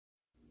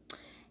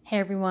Hey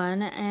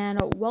everyone,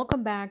 and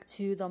welcome back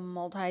to the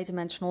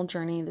Multidimensional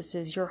Journey. This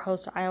is your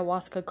host,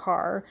 Ayahuasca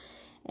Carr,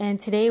 and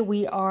today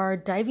we are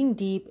diving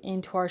deep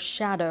into our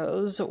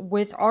shadows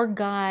with our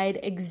guide,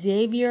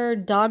 Xavier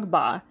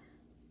Dagba.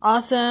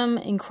 Awesome,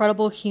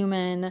 incredible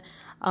human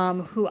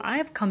who I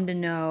have come to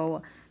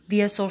know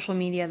via social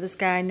media. This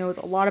guy knows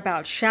a lot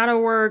about shadow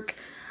work,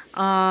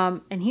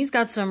 and he's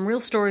got some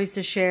real stories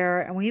to share,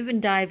 and we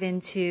even dive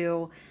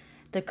into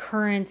the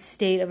current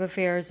state of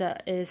affairs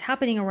that is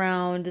happening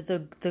around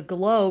the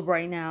globe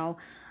right now.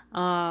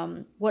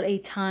 What a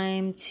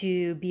time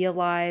to be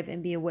alive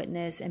and be a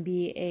witness and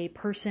be a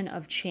person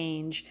of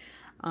change.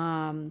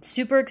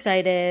 Super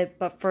excited,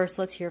 but first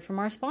let's hear from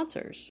our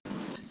sponsors.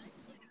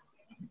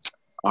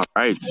 All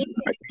right, I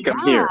think I'm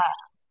Yeah. here.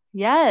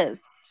 Yes.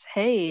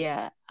 Hey,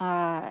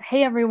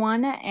 hey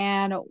everyone,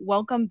 and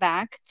welcome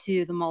back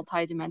to the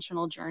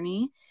Multidimensional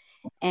Journey.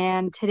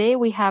 And today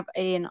we have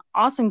an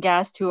awesome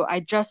guest who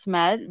I just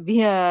met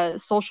via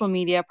social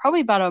media.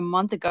 Probably about a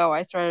month ago,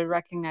 I started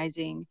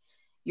recognizing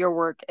your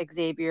work,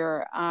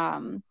 Xavier.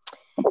 And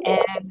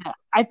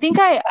I think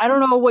I don't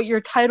know what your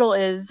title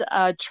is,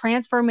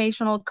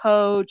 transformational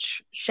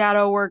coach,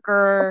 shadow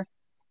worker,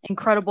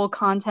 incredible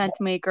content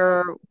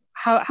maker.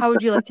 How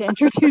would you like to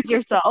introduce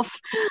yourself?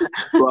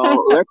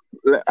 Well,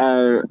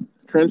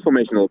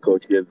 transformational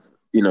coach is,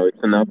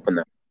 it's enough for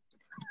now.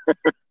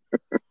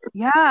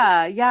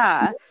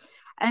 Yeah.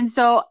 And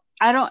so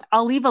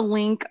I'll leave a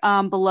link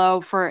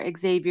below for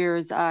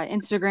Xavier's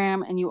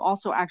Instagram, and you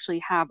also actually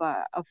have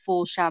a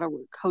full shadow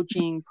work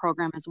coaching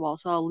program as well.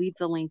 So I'll leave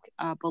the link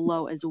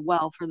below as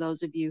well for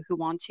those of you who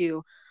want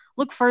to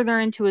look further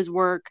into his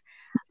work.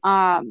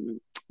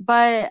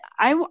 But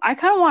I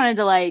kind of wanted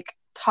to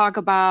talk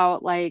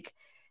about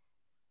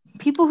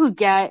people who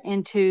get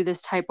into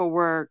this type of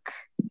work.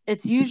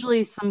 It's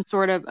usually some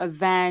sort of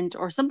event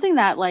or something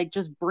that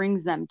just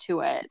brings them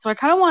to it. So I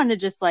kind of wanted to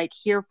just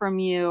hear from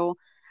you,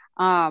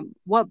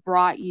 what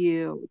brought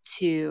you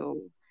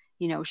to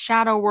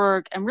shadow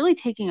work and really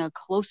taking a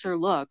closer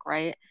look,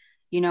 right,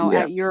 Yeah,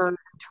 at your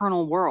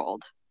internal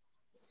world.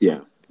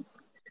 yeah.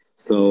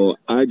 So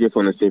I just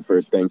want to say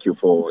first, thank you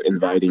for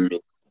inviting me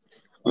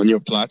on your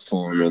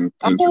platform, and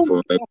thank you Oh,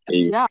 for letting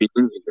me yeah. be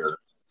here.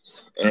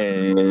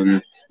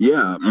 And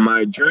yeah,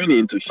 my journey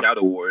into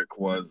shadow work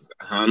was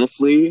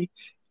honestly,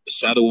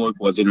 shadow work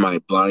was in my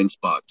blind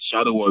spot.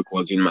 Shadow work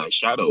was in my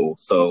shadow,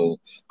 so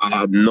I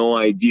had no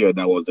idea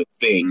that was a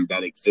thing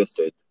that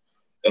existed.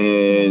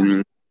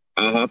 And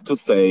I have to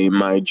say,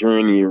 my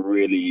journey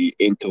really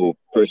into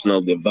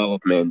personal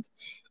development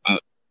uh,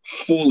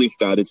 fully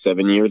started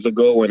 7 years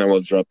ago when I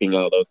was dropping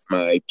out of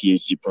my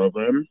PhD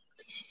program.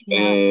 Yeah.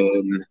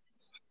 And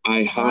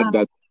I had Wow.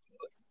 that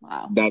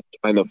Wow. that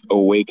kind of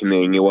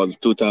awakening. It was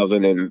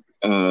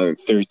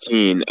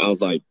 2013. I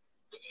was like,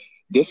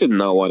 this is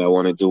not what I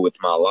want to do with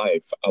my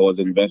life. I was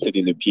invested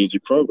in the PhD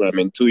program,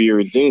 and 2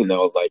 years in, I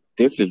was like,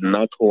 this is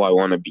not who I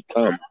want to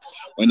become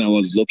when I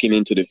was looking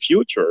into the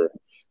future.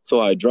 So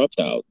I dropped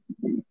out.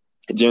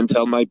 Didn't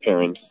tell my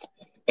parents,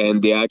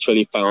 and they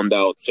actually found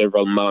out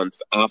several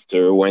months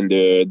after when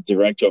the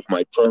director of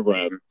my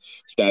program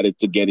started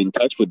to get in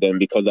touch with them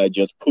because I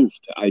just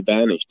poofed. I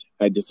vanished.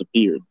 I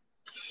disappeared. Yeah.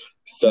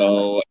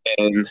 So,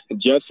 and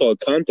just for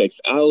context,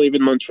 I live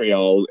in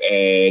Montreal,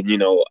 and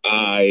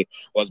I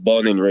was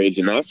born and raised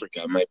in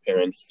Africa. My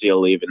parents still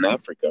live in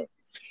Africa. Wow.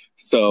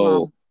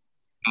 So,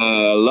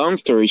 long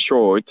story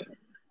short,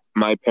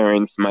 my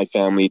parents, my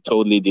family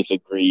totally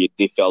disagreed.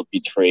 They felt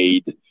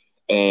betrayed,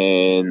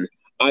 and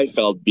I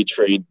felt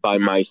betrayed by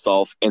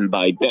myself and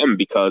by them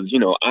because,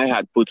 I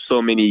had put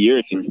so many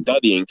years in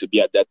studying to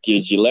be at that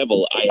PhD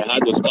level. I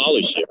had a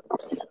scholarship,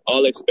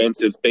 all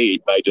expenses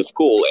paid by the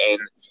school, and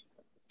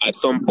at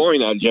some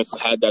point I just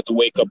had that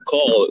wake up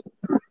call,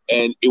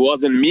 and it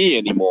wasn't me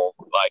anymore.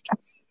 Like,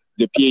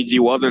 the PhD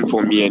wasn't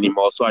for me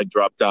anymore, so I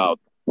dropped out.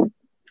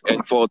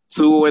 And for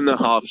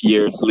 2.5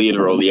 years,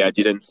 literally, I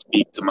didn't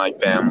speak to my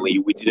family.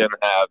 We didn't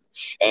have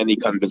any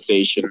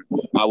conversation.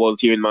 I was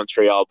here in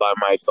Montreal by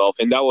myself,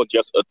 and that was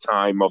just a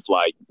time of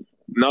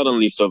not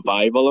only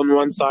survival on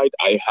one side,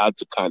 I had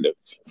to kind of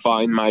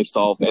find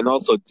myself and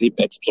also deep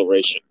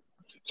exploration.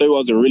 So it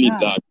was a really Yeah.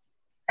 dark.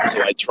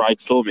 So I tried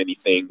so many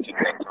things in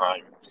that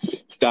time.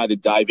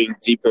 Started diving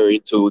deeper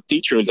into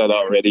teachers that I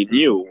already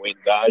knew, Wayne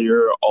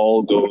Dyer,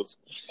 all those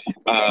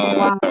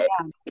uh, Wow.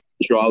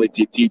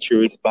 spirituality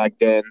teachers back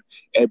then,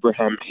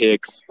 Abraham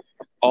Hicks,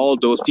 all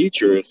those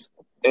teachers.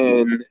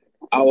 And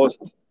I was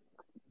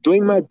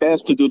doing my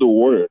best to do the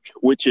work,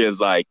 which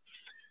is like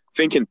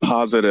thinking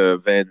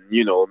positive and,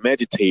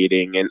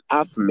 meditating and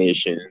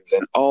affirmations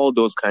and all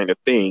those kind of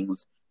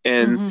things.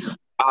 And Hmm.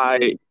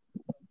 I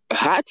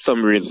had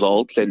some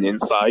results and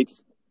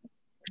insights,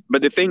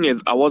 but the thing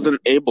is, I wasn't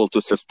able to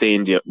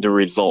sustain the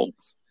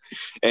results.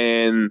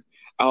 And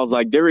I was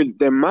like, there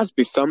must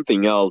be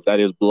something else that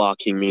is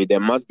blocking me.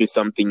 There must be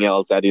something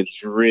else that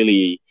is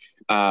really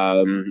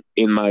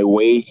in my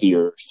way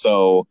here.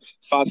 So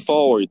fast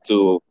forward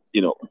to,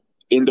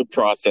 in the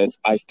process,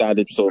 I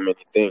started so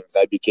many things.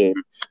 I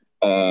became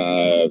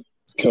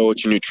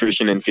coach,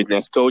 nutrition and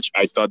fitness coach.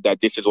 I thought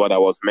that this is what I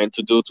was meant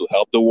to do, to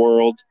help the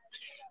world.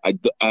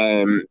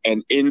 And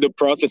in the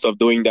process of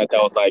doing that, I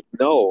was like,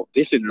 no,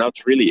 this is not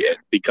really it,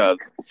 because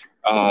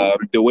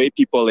the way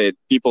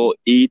people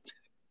eat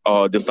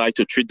or decide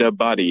to treat their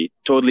body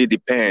totally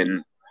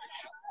depends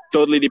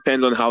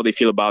on how they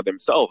feel about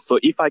themselves. So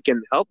if I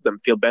can help them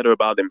feel better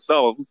about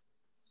themselves,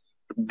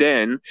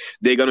 then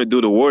they're going to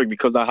do the work,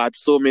 because I had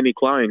so many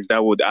clients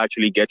that would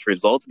actually get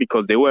results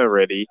because they were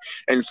ready,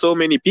 and so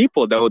many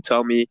people that would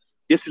tell me,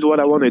 this is what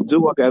I want to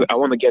do. I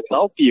want to get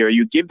healthier.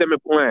 You give them a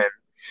plan,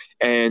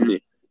 and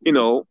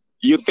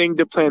you think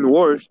the plan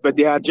works, but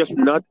they are just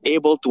not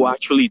able to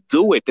actually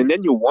do it. And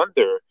then you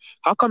wonder,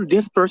 how come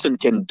this person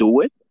can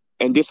do it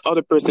and this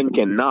other person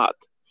cannot?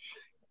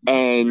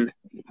 And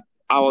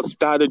I was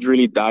started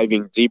really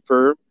diving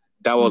deeper.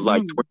 That was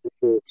like Mm-hmm.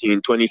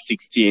 2014,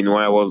 2016,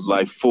 where I was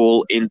like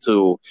full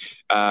into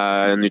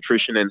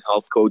nutrition and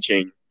health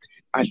coaching.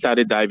 I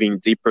started diving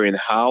deeper in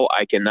how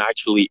I can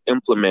actually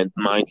implement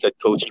mindset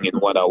coaching in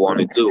what I want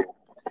to do.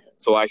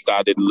 So I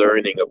started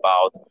learning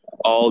about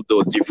all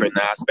those different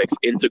aspects,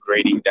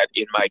 integrating that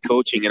in my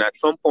coaching. And at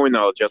some point,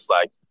 I was just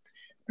like,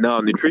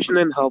 no, nutrition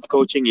and health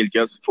coaching is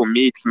just, for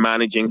me, it's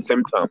managing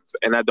symptoms.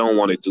 And I don't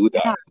want to do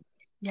that.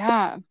 Yeah.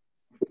 Yeah.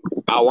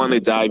 I want to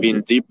dive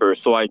in deeper.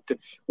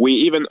 We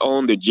even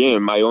own the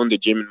gym. I owned the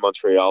gym in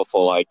Montreal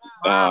for like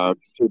Wow.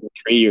 2 to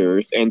 3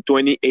 years. And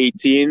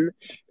 2018,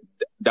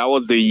 that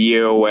was the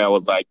year where I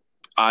was like,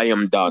 I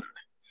am done.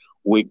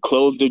 We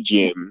closed the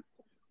gym.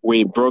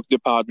 We broke the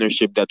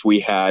partnership that we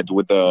had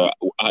with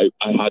I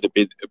had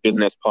a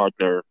business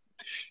partner,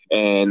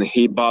 and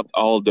he bought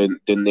all the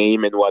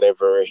name and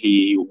whatever.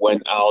 He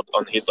went out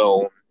on his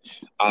own.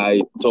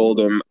 I told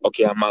him,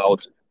 okay, I'm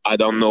out. I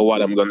don't know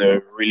what I'm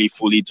gonna really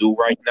fully do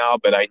right now,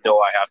 but I know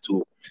I have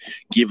to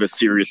give a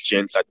serious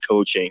chance at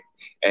coaching.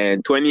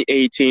 And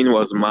 2018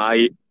 was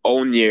my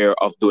own year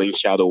of doing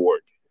shadow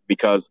work,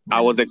 because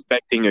I was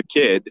expecting a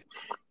kid,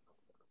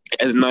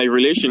 and my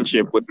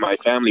relationship with my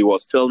family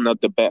was still not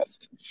the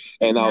best.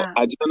 And Yeah.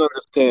 I didn't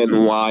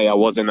understand why I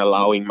wasn't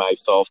allowing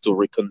myself to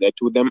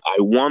reconnect with them. I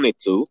wanted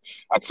to.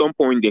 At some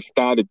point, they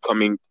started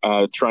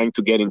trying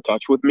to get in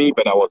touch with me,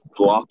 but I was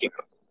blocking,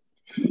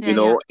 Yeah.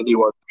 Yeah. and it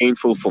was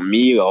painful for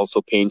me,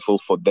 also painful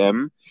for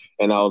them.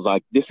 And I was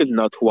like, this is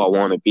not who I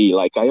want to be.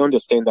 Like, I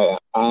understand that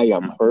I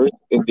am hurt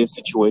in this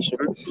situation,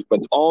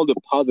 but all the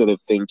positive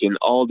thinking,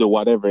 all the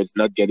whatever is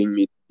not getting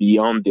me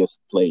beyond this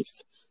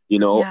place.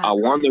 Yeah. I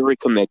want to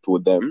reconnect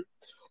with them.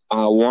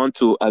 I want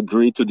to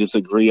agree to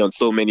disagree on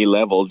so many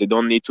levels. They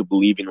don't need to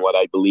believe in what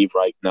I believe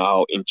right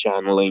now, in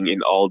channeling,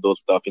 in all those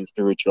stuff, in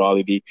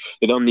spirituality.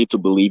 They don't need to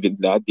believe in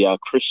that. They are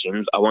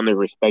Christians. I want to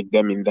respect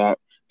them in that.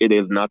 It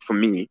is not for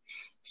me. Mm.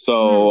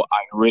 So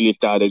I really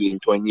started in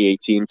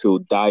 2018 to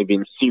dive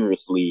in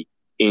seriously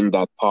in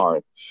that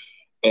part.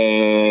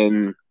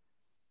 And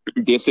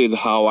this is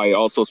how I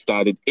also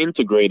started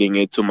integrating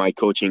it to my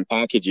coaching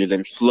packages,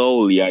 and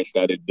slowly I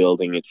started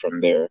building it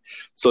from there.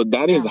 So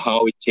that is Yeah.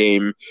 how it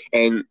came.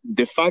 And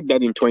the fact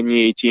that in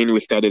 2018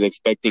 we started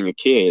expecting a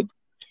kid,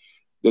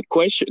 the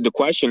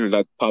question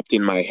that popped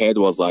in my head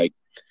was like,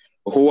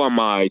 who am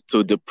I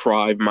to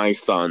deprive my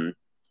son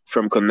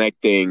from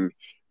connecting,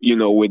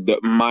 with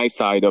my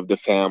side of the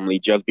family,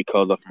 just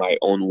because of my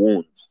own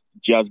wounds,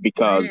 just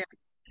because, Right.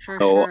 For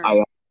sure.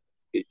 I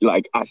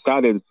like, I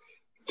started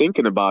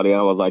thinking about it.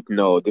 I was like,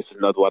 no, this is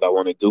not what I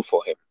want to do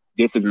for him.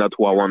 This is not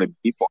who I Yeah. want to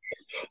be for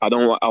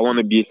him. I want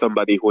to be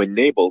somebody who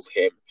enables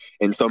him,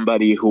 and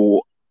somebody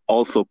who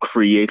also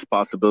creates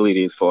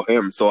possibilities for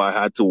him. So I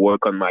had to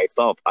work on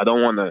myself. I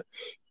don't want to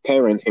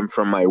parent him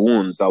from my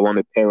wounds. I want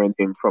to parent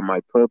him from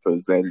my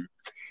purpose. And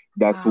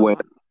that's when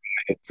Wow.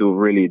 I had to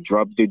really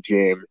drop the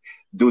gym,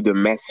 do the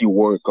messy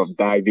work of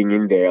diving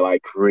in there,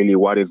 like really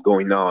what is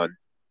going on.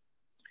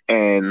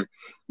 And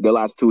the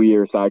last 2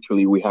 years,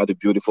 actually, we had a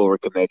beautiful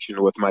reconnection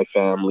with my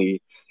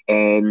family.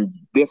 And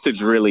this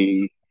is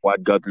really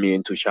what got me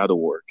into shadow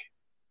work.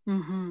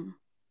 Mm-hmm.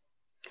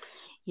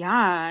 Yeah,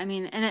 I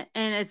mean, and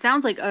it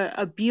sounds like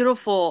a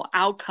beautiful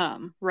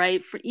outcome,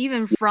 right? For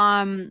even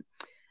from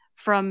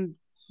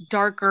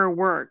darker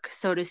work,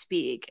 so to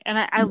speak. And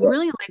I Yeah,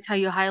 really liked how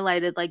you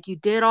highlighted like you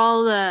did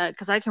all the,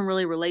 because I can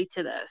really relate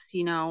to this,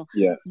 yeah,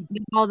 you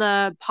did all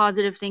the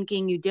positive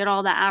thinking, you did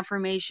all the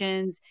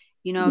affirmations,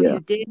 yeah. you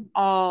did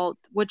all,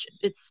 which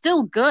it's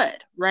still good,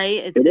 right?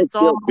 It's It is it's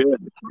all still good.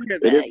 part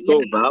of It is it. Yeah.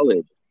 so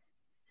valid.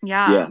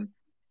 Yeah. Yeah.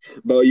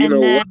 But you And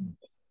know then what?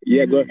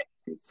 Yeah, go mhm. ahead,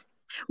 please.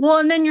 Well,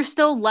 and then you're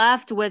still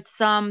left with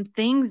some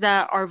things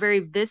that are very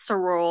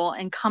visceral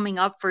and coming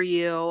up for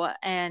you.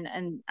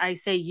 And I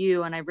say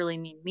you, and I really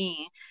mean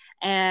me.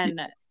 And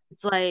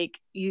it's like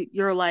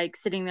you're like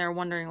sitting there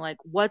wondering like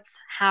what's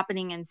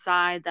happening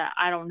inside that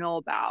I don't know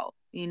about,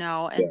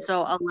 And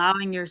so Yes.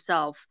 allowing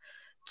yourself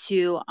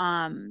to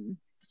and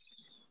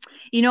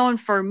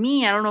for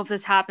me, I don't know if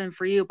this happened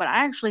for you, but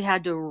I actually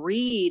had to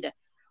read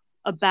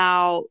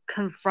about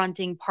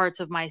confronting parts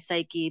of my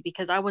psyche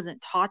because I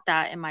wasn't taught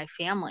that in my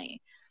family.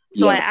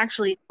 So I Yes.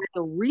 actually had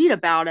to read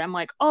about it. I'm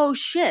like, oh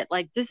shit,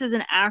 like this is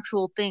an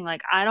actual thing.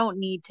 Like I don't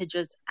need to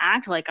just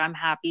act like I'm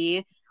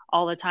happy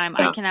all the time.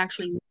 I Yeah. can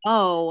actually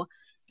know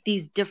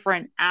these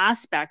different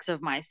aspects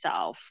of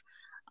myself.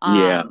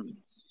 Yeah. Um,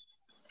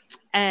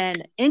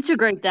 and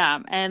integrate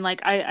them. And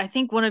like I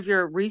think one of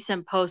your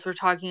recent posts were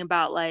talking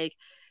about like,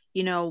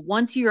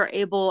 once you are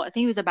able, I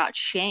think it was about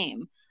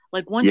shame.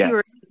 Like once you are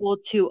Yes. able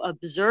to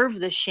observe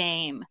the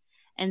shame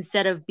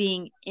instead of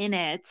being in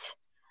it,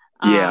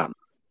 Yeah. um,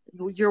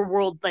 your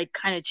world like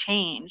kind of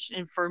changed.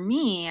 And for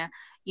me,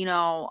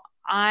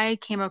 I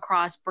came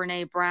across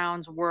Brene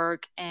Brown's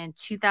work in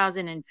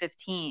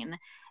 2015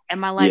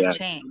 and my life Yes.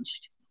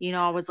 changed.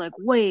 I was like,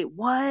 wait,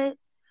 what?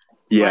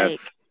 Like,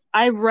 Yes.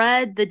 I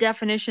read the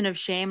definition of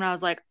shame and I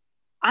was like,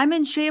 I'm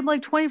in shame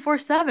like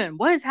 24/7.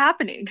 What is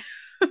happening?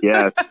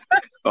 Yes.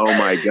 Oh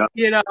my God.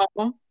 You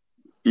know?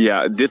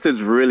 Yeah, this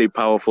is really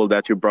powerful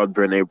that you brought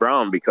Brene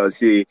Brown because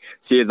she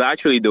is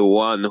actually the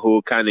one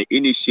who kind of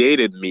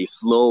initiated me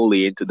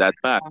slowly into that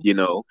path,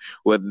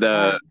 with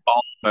Yeah. the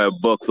all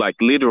books,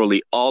 like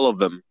literally all of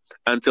them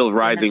until Yeah.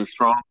 Rising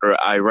Stronger.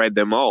 I read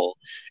them all,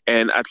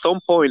 and at some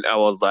point I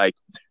was like,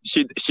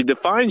 she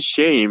defines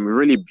shame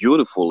really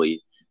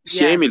beautifully.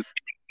 Shame is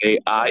Yes.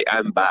 I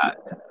am bad,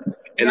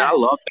 and I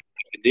love Yes.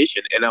 that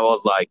definition. And I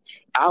was like,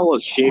 I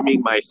was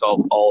shaming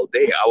myself all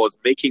day. I was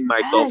making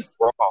myself Yes.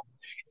 wrong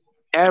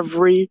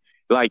every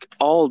like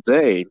all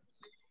day.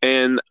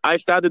 And I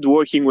started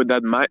working with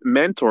that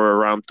mentor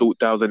around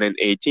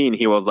 2018.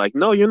 He was like,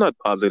 no, you're not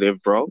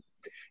positive, bro.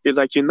 He's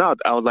like, you're not.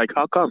 I was like,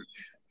 how come?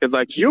 He's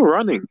like, you're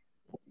running.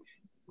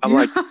 I'm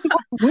like, Yeah.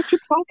 what you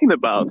talking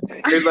about?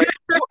 He's like,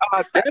 you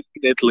are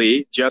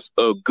definitely just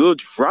a good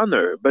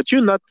runner, but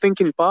you're not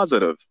thinking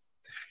positive,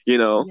 you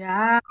know?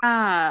 Yeah.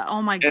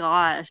 Oh my And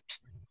gosh.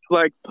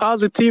 like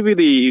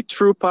positivity,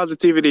 true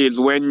positivity is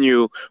when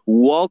you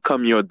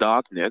welcome your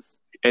darkness,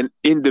 and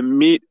in the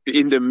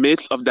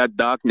midst of that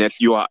darkness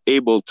you are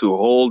able to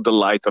hold the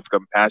light of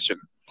compassion.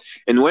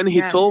 And when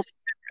he told Yes.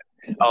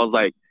 me, I was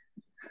like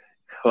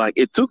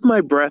it took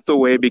my breath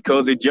away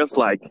because it just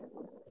like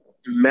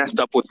messed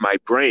up with my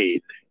brain.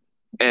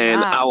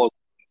 And Yeah. I was,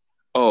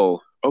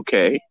 oh,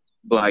 okay.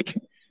 Like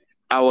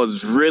I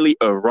was really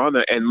a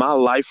runner, and my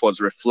life was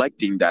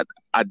reflecting that.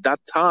 At that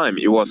time,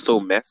 it was so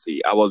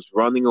messy. I was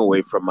running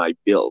away from my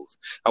bills.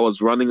 I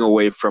was running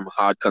away from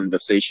hard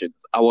conversations.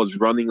 I was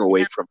running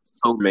away Yeah. from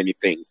so many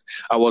things.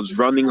 I was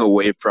running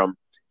away from,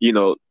 you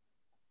know,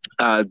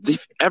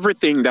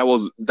 everything that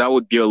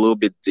would be a little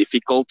bit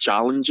difficult,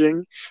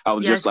 challenging. I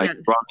was just Yes. like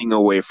Yes. running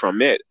away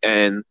from it.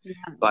 And Yeah.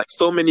 like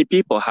so many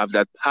people have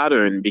that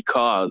pattern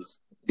because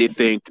they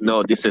think,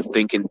 no, this is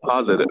thinking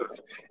positive,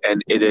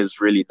 and it is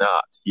really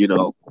not,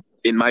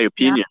 in my Yeah.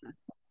 opinion.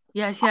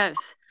 Yes.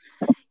 Yes.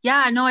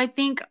 Yeah, no, I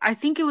think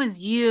it was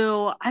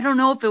you. I don't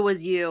know if it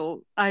was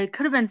you. It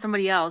could have been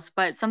somebody else,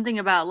 but something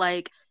about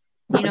like,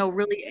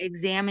 really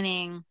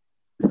examining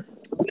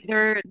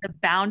whether the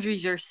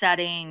boundaries you're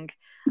setting,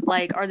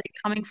 like, are they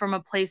coming from a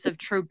place of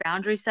true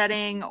boundary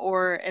setting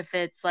or if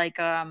it's like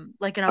an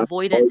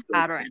avoidance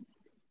pattern.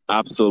 Yeah,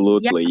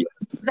 Absolutely.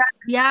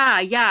 exactly. Yeah,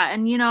 yeah.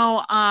 And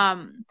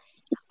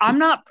I'm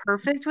not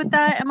perfect with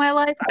that in my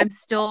life. I'm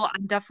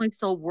definitely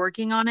still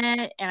working on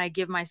it and I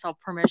give myself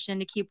permission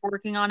to keep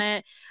working on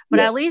it. But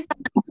Yeah, at least I'm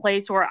in a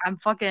place where I'm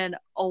fucking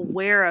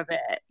aware of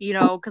it,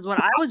 because when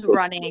I was absolutely.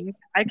 running,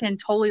 I can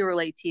totally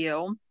relate to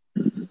you,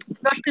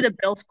 especially the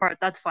bills part.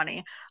 That's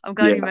funny. I'm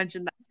glad you Yeah,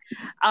 mentioned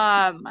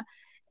that.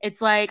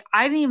 It's like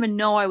I didn't even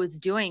know I was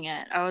doing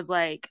it. I was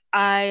like,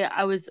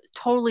 I was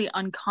totally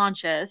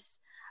unconscious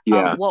of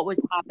yeah, what was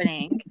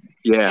happening.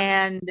 yeah,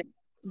 And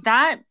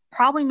that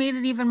probably made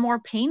it even more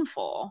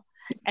painful.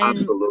 And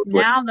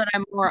absolutely. now that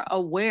I'm more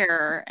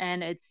aware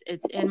and it's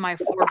in my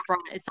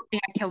forefront, it's something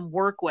I can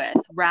work with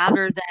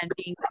rather than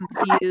being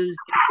confused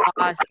and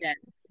lost in.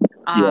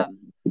 Yeah, Um,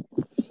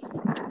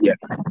 yeah.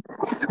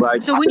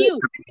 Like, so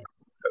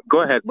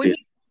go ahead, when please.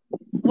 you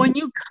when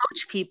you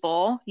coach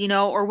people,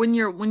 or when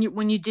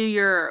you do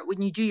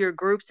your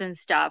groups and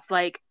stuff,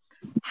 like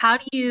how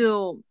do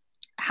you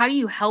how do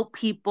you help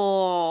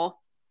people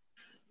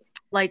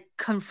like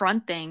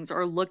confront things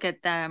or look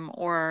at them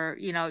or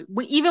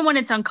even when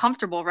it's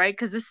uncomfortable, right?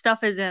 Because this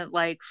stuff isn't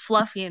like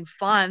fluffy and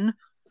fun.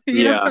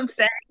 You know Yeah, what I'm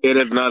saying? it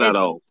is not at It's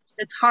all.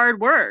 it's hard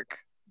work.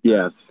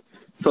 Yes.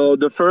 So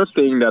the first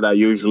thing that I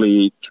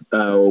usually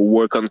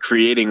work on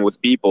creating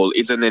with people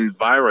is an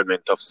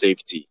environment of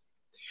safety,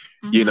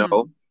 you know,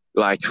 Hmm.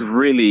 like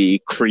really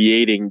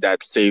creating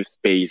that safe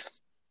space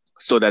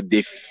so that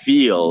they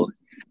feel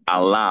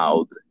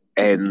allowed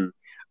and,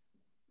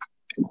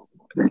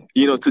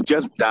 to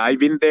just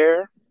dive in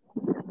there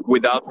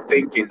without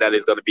thinking that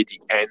it's going to be the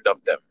end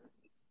of them.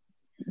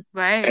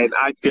 Right. And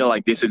I feel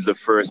like this is the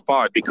first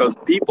part because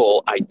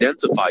people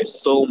identify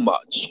so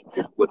much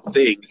with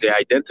things. They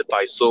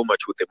identify so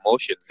much with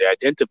emotions. They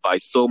identify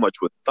so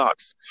much with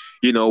thoughts,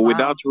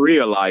 without Wow.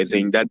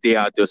 realizing that they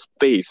are the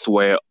space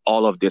where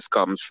all of this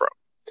comes from.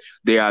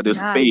 They are the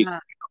Yeah, space yeah.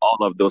 where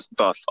all of those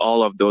thoughts,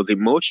 all of those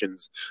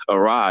emotions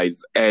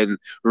arise. And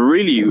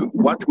really,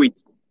 what we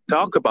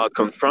talk about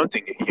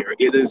confronting here,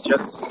 it is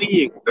just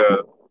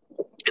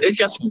it is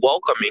just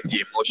welcoming the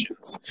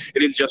emotions.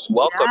 It is just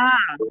welcoming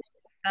Yeah,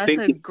 that's a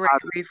thinking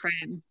great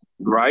reframe.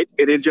 right?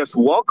 It is just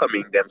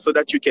welcoming them so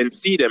that you can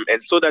see them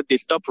and so that they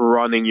stop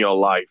running your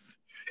life.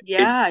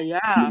 It, Yeah,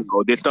 yeah,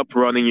 they stop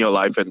running your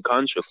life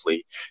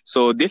unconsciously.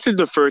 So this is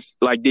the first,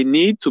 like they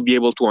need to be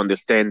able to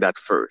understand that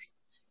first.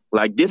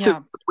 Like this is yeah,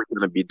 what we're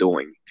gonna be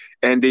doing.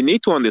 And they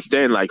need to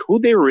understand like who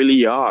they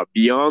really are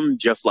beyond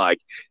just like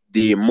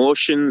the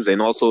emotions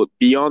and also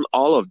beyond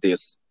all of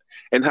this.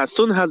 And as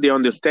soon as they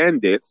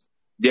understand this,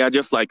 they are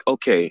just like,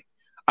 okay,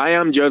 I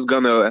am just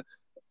gonna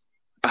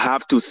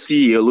have to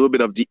see a little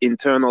bit of the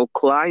internal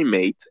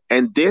climate,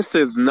 and this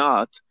is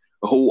not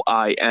who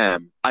I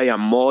am. I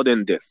am more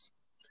than this,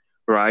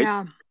 right?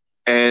 yeah,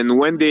 And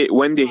when they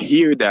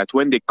hear that,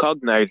 when they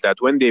cognize that,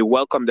 when they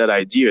welcome that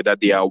idea that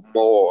they are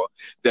more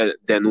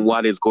than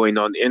what is going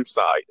on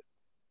inside,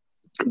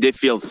 they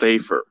feel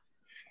safer.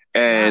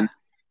 yeah, And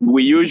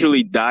we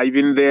usually dive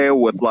in there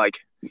with like,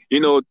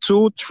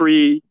 two,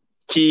 three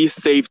key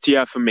safety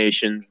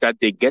affirmations that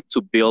they get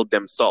to build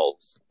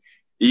themselves.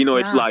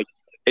 It's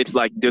yeah.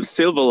 like the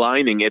silver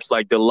lining. It's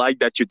like the light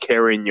that you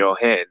carry in your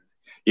hand.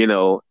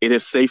 It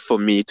is safe for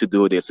me to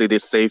do this. It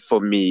is safe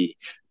for me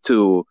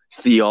to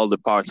see all the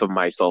parts of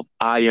myself.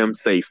 I am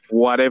safe,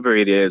 whatever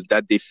it is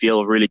that they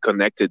feel really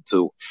connected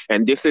to.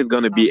 And this is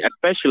going to be,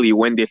 especially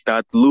when they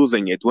start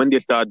losing it, when they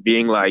start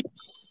being like,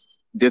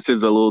 this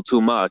is a little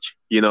too much.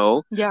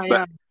 Yeah,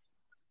 But yeah.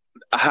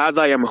 as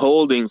I am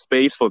holding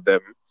space for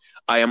them,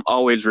 I am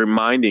always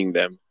reminding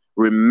them,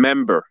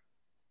 remember,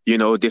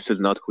 this is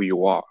not who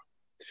you are.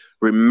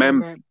 Right,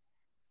 Remember, right.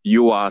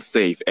 you are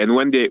safe. And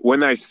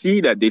when I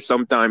see that they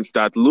sometimes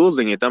start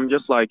losing it, I'm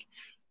just like,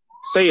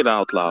 say it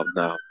out loud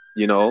now.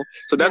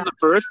 So that's Yeah, the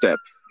first step.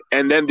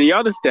 And then the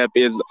other step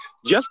is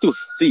just to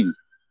see.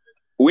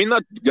 We're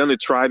not gonna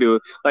try to,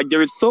 like,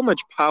 there is so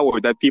much power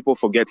that people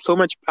forget, so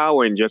much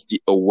power in just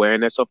the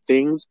awareness of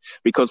things,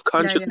 because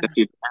yeah, yeah, consciousness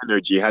is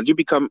energy. As you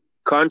become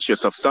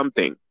conscious of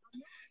something,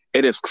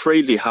 it is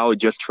crazy how it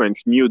just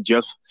transmutes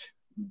just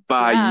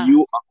by yeah,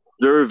 you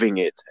observing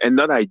it and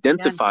not yeah.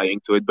 identifying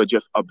to it, but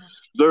just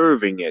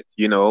observing it.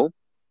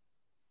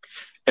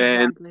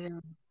 And Exactly. Yeah.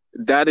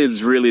 that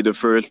is really the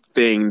first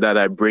thing that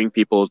I bring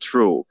people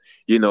through,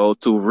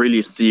 to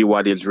really see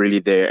what is really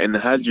there. And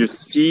as you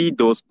see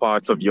those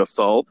parts of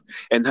yourself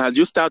and as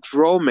you start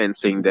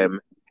romancing them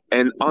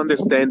and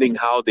understanding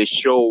how they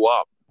show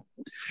up,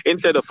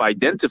 instead of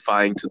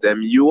identifying to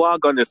them, you are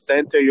going to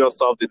center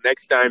yourself the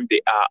next time they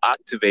are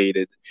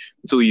activated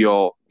to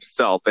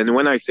yourself. And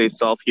when I say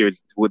self here,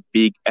 it's with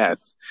big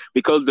S,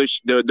 because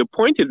the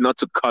point is not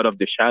to cut off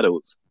the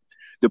shadows.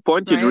 The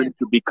point is really Right,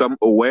 to become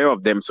aware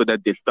of them so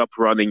that they stop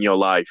running your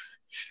life.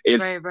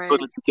 It's right, so right.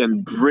 that you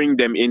can bring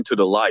them into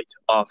the light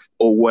of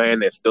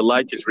awareness. The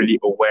light is really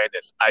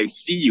awareness. I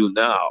see you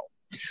now.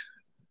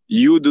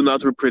 You do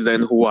not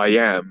represent who I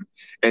am.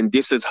 And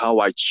this is how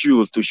I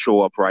choose to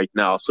show up right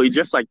now. So it's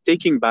just like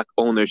taking back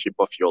ownership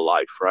of your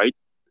life, right?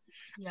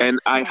 And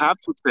Yes, I yeah. have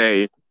to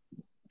say,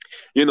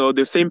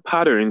 the same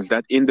patterns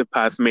that in the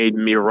past made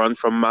me run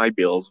from my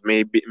bills,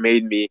 made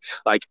me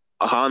like,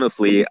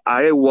 honestly,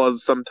 I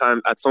was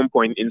sometimes at some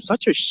point in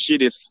such a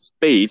shitty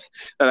space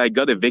that I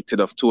got evicted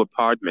of 2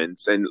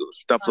 apartments and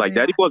stuff Oh, like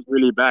that. yeah, It was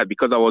really bad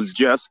because I was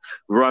just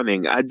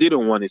running. I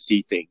didn't want to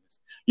see things.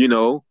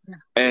 yeah,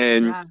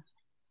 And yeah,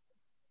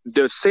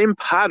 the same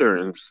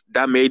patterns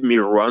that made me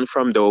run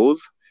from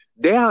those,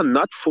 they are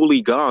not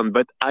fully gone,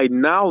 but I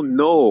now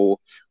know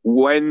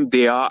when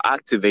they are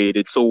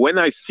activated. So when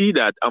I see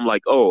that, I'm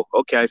like, oh,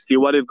 okay, I see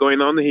what is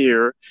going on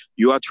here.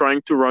 You are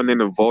trying to run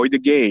and avoid the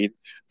gain.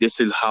 This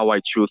is how I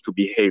choose to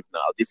behave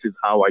now. This is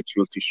how I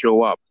choose to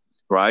show up,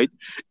 right?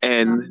 yeah.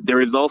 And there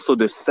is also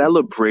the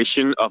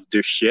celebration of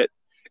the shit.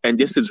 And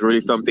this is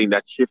really something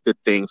that shifted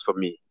things for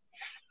me.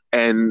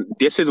 And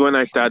this is when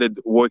I started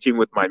working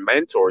with my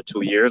mentor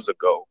 2 years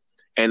ago.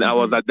 And I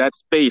was Mm-hmm. at that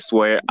space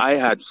where I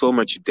had so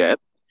much debt.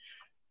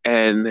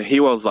 And he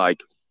was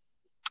like,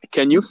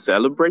 can you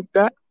celebrate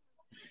that?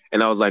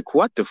 And I was like,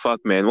 what the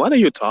fuck, man? What are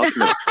you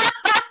talking about?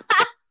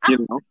 You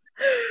know?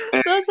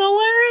 And That's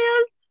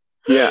hilarious.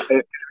 yeah,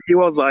 and he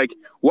was like,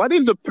 what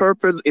is the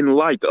purpose in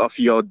light of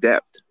your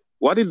debt?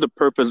 What is the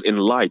purpose in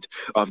light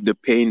of the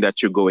pain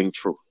that you're going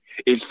through?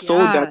 It's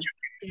so that Yeah, you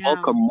can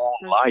welcome damn. more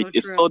That's light. so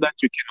It's true. so that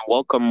you can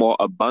welcome more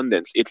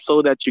abundance. It's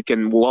so that you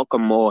can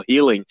welcome more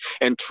healing.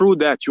 And through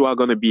that, you are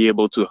going to be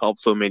able to help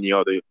so many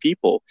other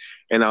people.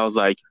 And I was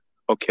like,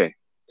 okay,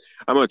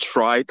 I'm going to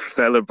try to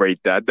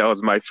celebrate that. That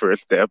was my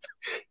first step.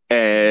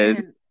 And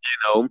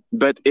Right.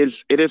 but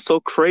it is so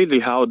crazy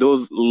how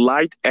those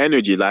light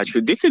energies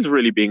actually, this is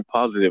really being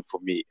positive for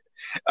me.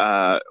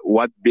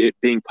 What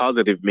being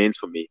positive means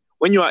for me,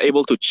 when you are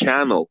able to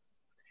channel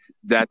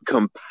that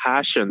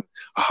compassion,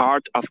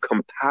 heart of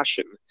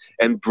compassion,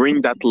 and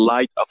bring that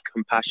light of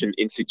compassion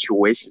in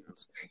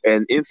situations,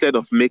 and instead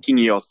of making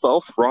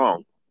yourself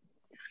wrong,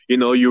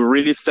 you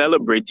really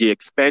celebrate the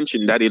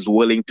expansion that is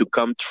willing to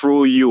come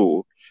through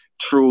you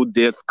through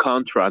this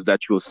contrast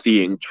that you're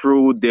seeing,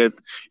 through this,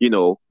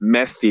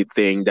 messy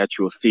thing that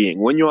you're seeing.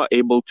 When you are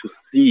able to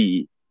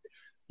see,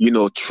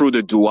 through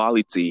the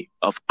duality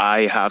of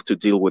I have to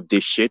deal with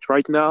this shit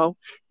right now,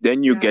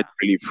 then you get Yeah.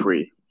 really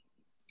free.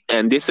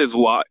 And this is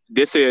what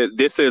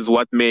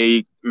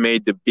made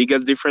the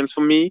biggest difference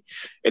for me.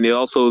 And it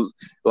also,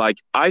 like,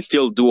 I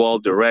still do all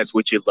the rest,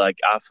 which is like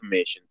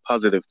affirmation,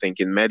 positive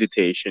thinking,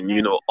 meditation,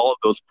 Yes. all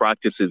those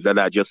practices that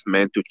are just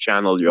meant to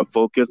channel your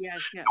focus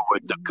Yes. Yes.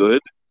 towards the Mhm.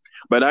 good.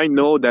 But I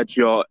know that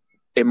your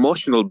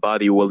emotional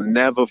body will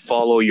never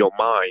follow your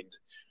mind,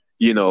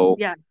 you know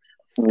Yeah.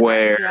 Correct.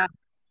 where Yeah.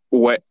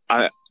 where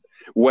I,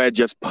 where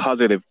just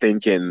positive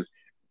thinking,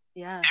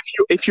 Yes.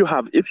 if you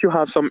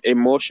have some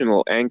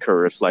emotional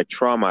anchors like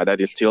trauma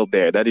that is still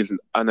there, that is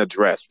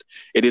unaddressed,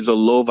 it is a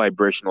low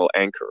vibrational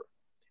anchor.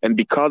 And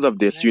because of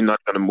this, Right. you're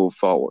not going to move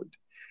forward.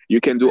 You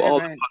can do Right. all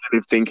the Right.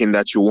 positive thinking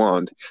that you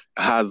want,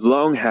 as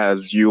long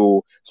as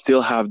you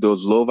still have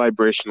those low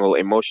vibrational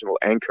emotional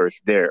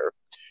anchors there.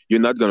 You're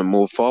not going to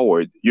move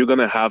forward. You're going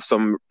to have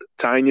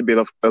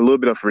a little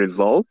bit of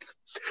results,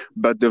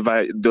 but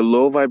the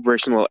low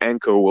vibrational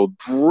anchor will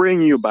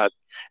bring you back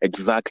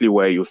exactly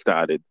where you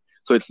started.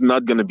 So it's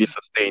not going to be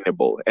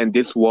sustainable. And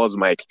this was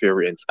my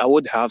experience. I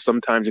would have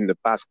sometimes in the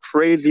past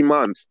crazy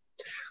months,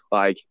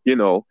 like,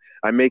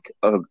 I make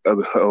a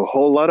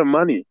whole lot of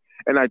money,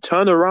 and I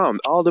turn around,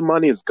 all the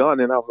money is gone.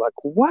 And I was like,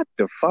 what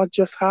the fuck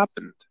just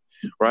happened?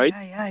 Right?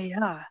 Yeah. Yeah.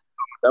 Yeah.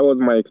 That was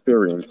my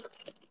experience.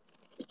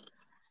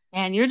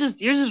 Man, you're just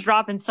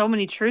dropping so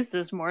many truths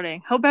this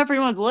morning. Hope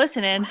everyone's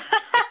listening.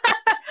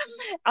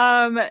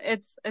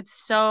 It's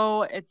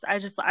I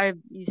just I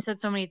you said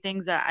so many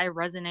things that I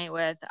resonate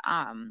with.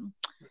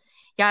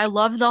 Yeah, I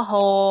love the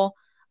whole,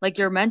 like,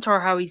 your mentor,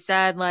 how he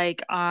said,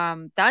 like,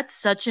 that's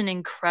such an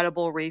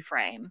incredible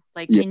reframe.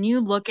 Like, Yeah. can you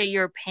look at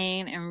your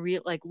pain and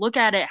look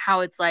at it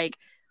how it's like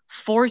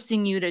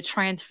forcing you to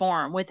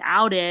transform.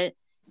 Without it,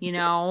 it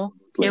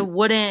Absolutely.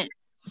 wouldn't,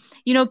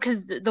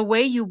 because the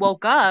way you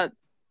woke up,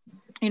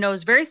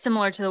 is very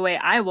similar to the way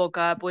I woke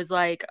up. Was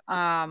like,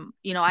 I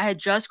had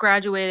just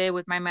graduated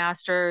with my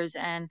master's,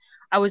 and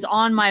I was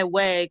on my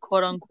way,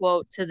 quote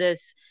unquote, to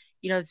this,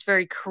 this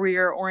very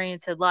career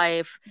oriented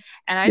life.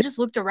 And I Yeah. just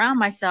looked around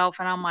myself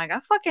and I'm like, I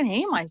fucking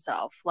hate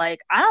myself. Like,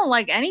 I don't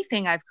like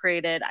anything I've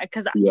created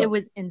because it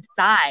was Yes.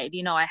 inside.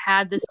 I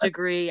had this Yes.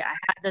 degree, I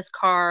had this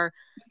car,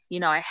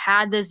 I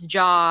had this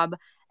job.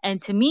 And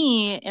to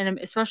me, and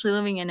especially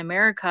living in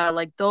America,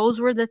 like, those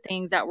were the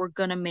things that were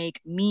going to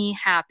make me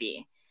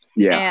happy.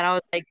 Yeah. And I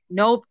was like,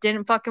 nope,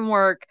 didn't fucking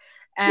work.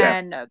 Yeah.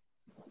 And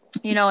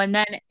and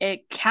then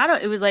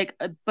it was like,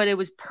 but it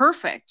was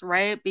perfect,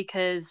 right?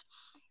 Because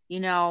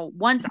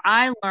once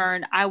I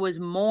learned I was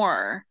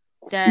more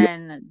Yeah.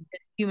 than the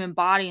human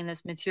body in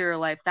this material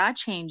life, that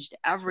changed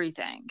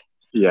everything.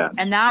 And Yes.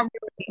 that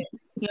really,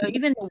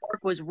 even the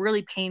work was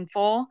really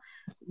painful.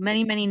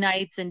 Many, many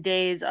nights and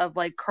days of,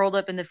 like, curled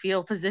up in the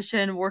fetal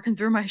position, working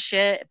through my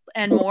shit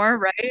and more,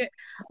 right? Yeah.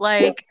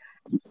 Like,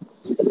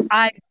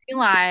 I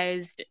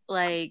realized,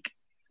 like,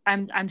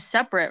 I'm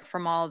separate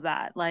from all of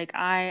that. Like,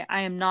 I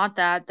am not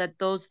that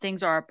those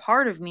things are a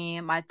part of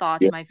me, my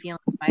thoughts, Yeah. my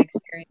feelings, my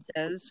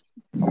experiences.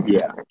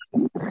 Yeah.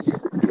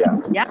 Yeah.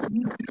 Yeah,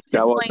 you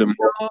That was explained the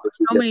so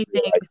biggest many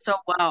things so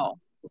realization. well.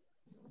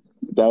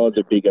 That was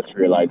the biggest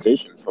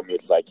realization for me.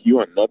 It's like, you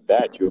are not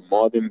that. You're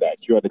more than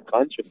that. You are the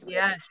consciousness.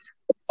 Yes.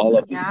 All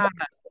of this Yeah. stuff.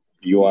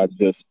 You are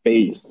the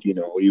space.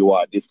 You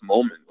are this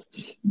moment.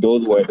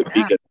 Those were the Yeah.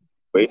 biggest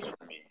ways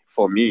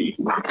for me.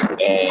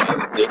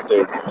 And this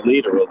is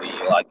literally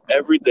like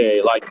every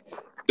day. Like,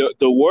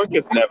 the work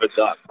is never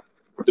done.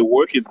 The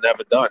work is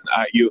never done.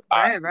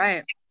 Right,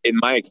 right. In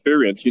my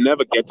experience, you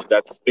never get to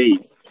that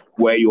space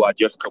where you are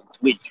just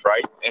complete,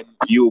 right? And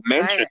you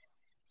mentioned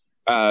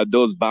Right.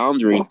 those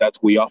boundaries that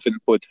we often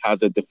put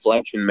as a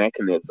deflection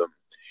mechanism.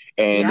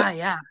 And Yeah,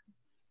 yeah.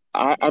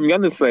 I'm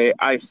going to say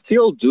I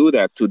still do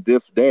that to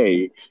this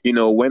day,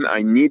 when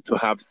I need to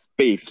have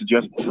space to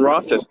just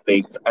process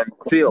things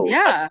until I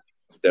Yeah.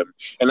 process them.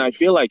 And I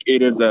feel like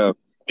it is a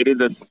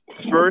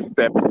first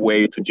step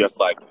way to just,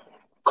 like,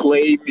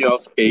 claim your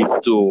space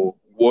to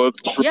work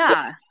through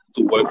Yeah.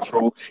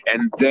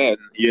 and then,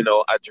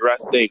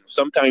 address things.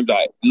 Sometimes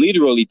I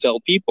literally tell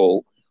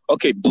people,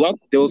 okay, block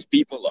those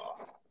people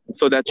off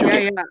so that you Yeah,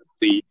 can yeah.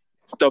 really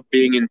stop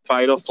being in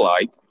fight or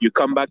flight. You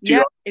come back to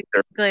Yep, your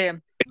center exactly.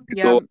 and you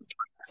Yeah. go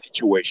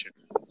situation,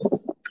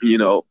 you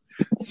know.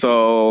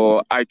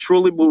 So I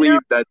truly believe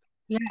that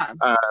Yeah.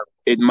 uh,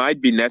 it might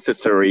be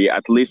necessary,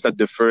 at least at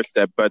the first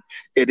step, but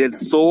it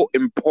is so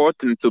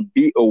important to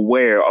be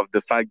aware of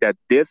the fact that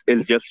this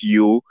is just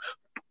you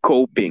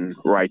coping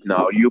right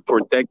now. You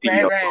protecting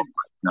Right, yourself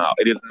right. right now.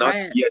 It is not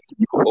Right. yet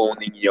you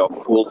owning your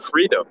full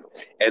freedom.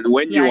 And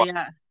when Yeah, you are,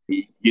 yeah.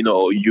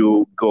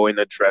 you go and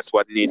address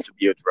what needs to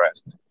be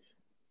addressed.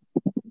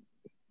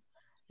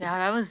 Yeah,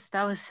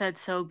 that was said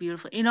so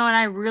beautifully. And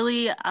I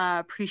really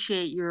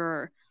appreciate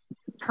your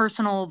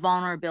personal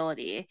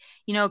vulnerability.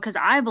 Because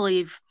I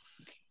believe,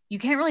 you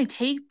can't really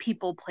take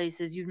people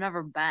places you've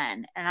never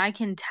been. And I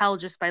can tell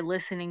just by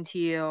listening to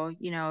you,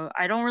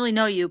 I don't really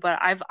know you, but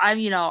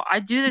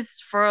I do this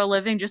for a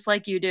living just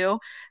like you do.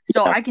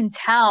 So Yeah. I can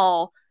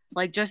tell,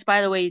 like, just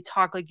by the way you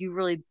talk, like you've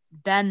really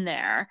been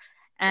there.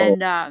 Oh,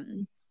 And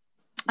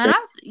I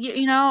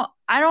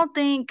don't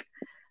think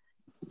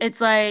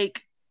it's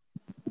like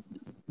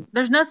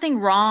there's nothing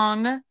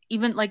wrong.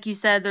 Even like you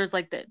said, there's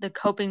like the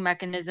coping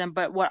mechanism.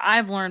 But what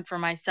I've learned for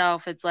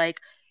myself, it's like,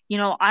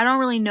 I don't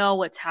really know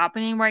what's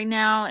happening right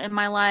now in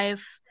my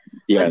life,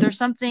 but yes. there's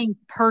something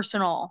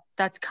personal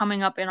that's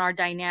coming up in our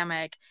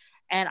dynamic.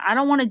 And I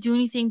don't want to do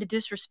anything to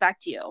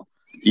disrespect you.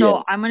 Yeah.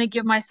 So I'm going to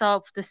give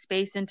myself the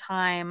space and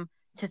time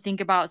to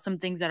think about some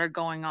things that are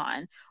going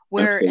on.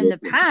 Where in the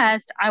Absolutely.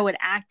 past, I would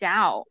act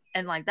out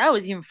and like that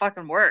was even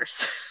fucking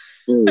worse.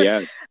 Oh,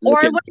 yeah. I Or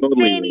I can wouldn't say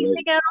totally anything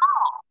relate. at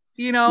all,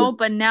 Yeah.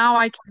 but now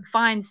I can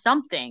find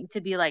something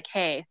to be like,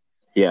 hey,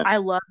 Yeah. I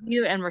love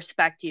you and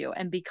respect you.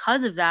 And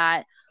because of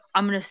that,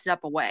 I'm going to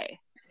step away,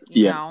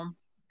 Yeah.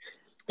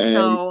 And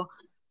So,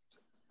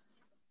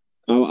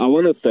 I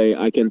want to say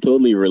I can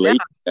totally yeah. relate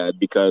to that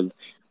because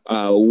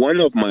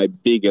one of my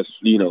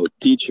biggest,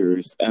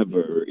 teachers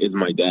ever is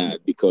my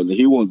dad because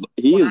he Wow.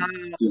 is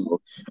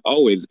still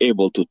always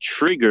able to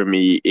trigger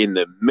me in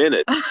a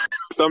minute.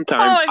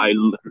 Sometimes Oh,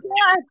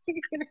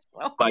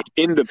 yeah. like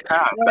in the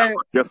past, I Right.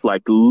 was just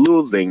like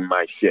losing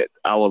my shit.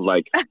 I was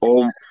like,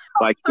 oh,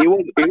 like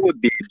it would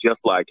be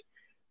just like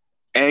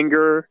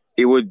anger,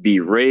 it would be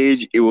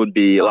rage, it would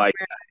be Oh, like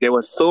there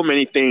were so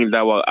many things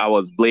that I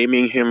was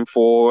blaming him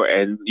for,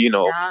 and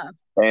yeah.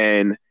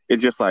 and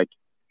it's just like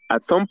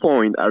at some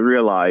point I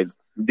realized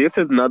this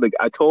is not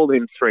I told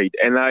him straight,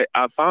 and I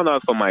found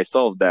out for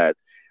myself that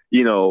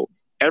you know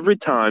every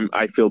time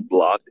I feel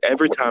blocked,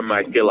 every time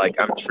I feel like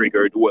I'm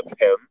triggered with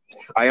him,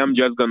 I am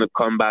just gonna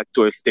come back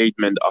to a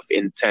statement of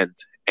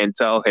intent and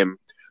tell him,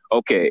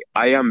 okay,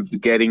 I am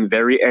getting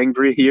very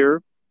angry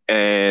here,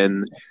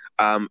 and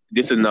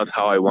this is not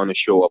how I want to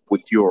show up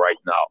with you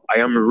right now. I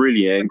am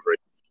really angry,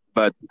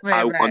 but I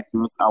Right, want right.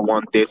 this, I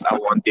want this, I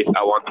want this,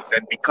 I want this.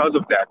 And because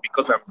of that,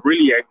 because I'm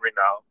really angry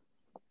now,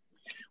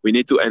 we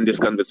need to end this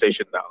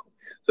conversation now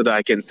so that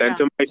I can Yeah.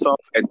 center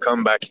myself and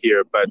come back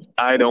here. But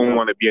I don't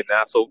want to be an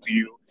asshole to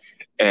you.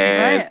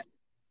 And,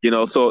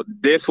 Right. so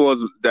this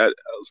was that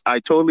I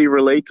totally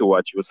relate to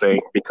what you were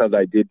saying because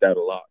I did that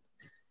a lot,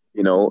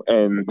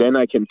 and then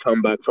I can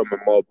come back from a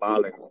more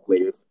balanced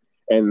place.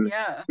 And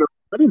Yeah.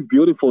 what is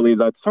beautiful is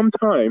that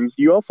sometimes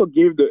you also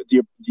give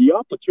the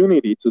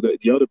opportunity to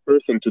the other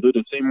person to do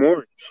the same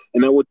work.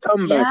 And I would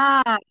come back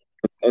Yeah.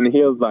 and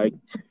he was like,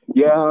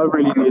 yeah, I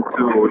really need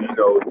to,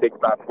 take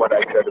back what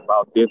I said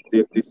about this,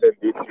 and this.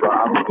 You're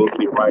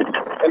absolutely right.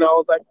 And I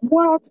was like,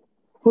 what?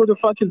 Who the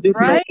fuck is this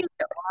man? Right.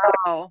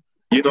 Wow.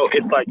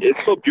 It's like,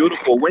 it's so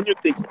beautiful. When you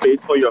take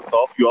space for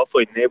yourself, you also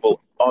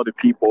enable other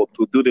people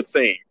to do the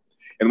same.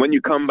 And when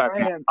you come back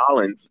more Right.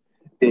 balanced,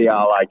 they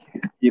are like,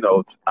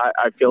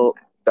 I feel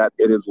that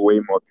it is way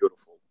more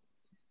beautiful.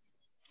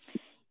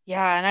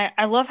 Yeah. And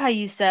I love how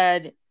you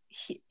said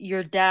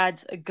your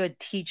dad's a good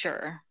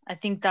teacher. I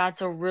think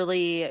that's a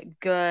really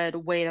good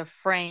way to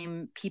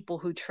frame people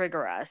who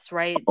trigger us,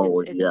 right?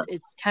 Oh,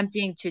 It's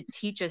tempting to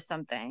teach us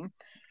something.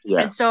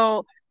 yeah, And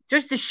so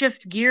just to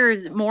shift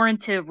gears more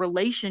into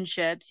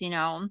relationships,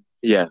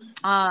 yes,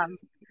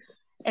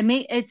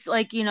 it's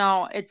like,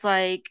 it's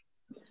like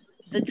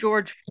the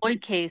George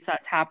Floyd case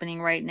that's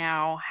happening right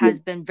now has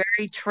been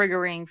very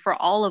triggering for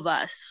all of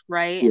us,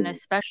 right? And yeah,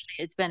 especially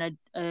it's been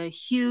a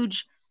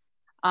huge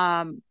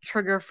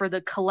trigger for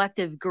the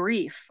collective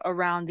grief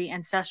around the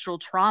ancestral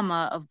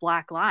trauma of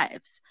Black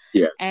lives.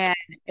 yes, And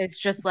it's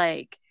just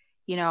like,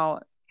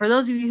 for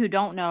those of you who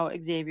don't know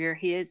Xavier,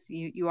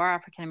 you are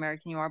African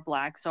American, you are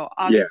Black. So yeah,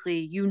 obviously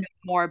you know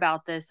more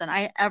about this than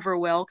I ever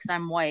will because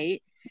I'm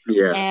white.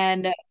 yeah,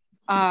 And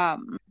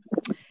um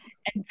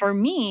and for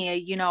me,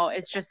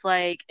 it's just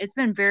like it's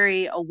been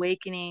very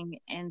awakening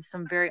in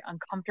some very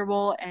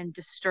uncomfortable and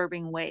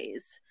disturbing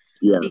ways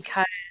yes,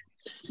 because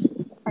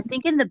I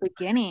think in the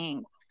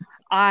beginning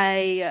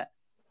I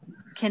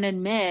can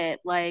admit,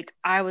 like,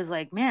 I was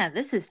like, man,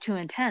 this is too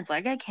intense.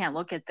 Like, I can't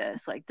look at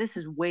this. Like, this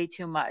is way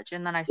too much.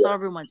 And then I saw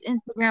everyone's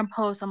Instagram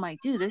posts. I'm like,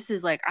 dude, this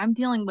is like, I'm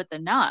dealing with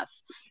enough,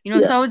 yeah,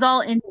 so I was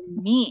all into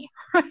me,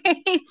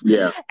 right?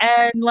 yeah,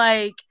 And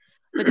like,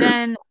 but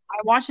then I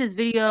watched this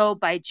video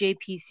by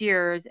JP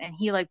Sears and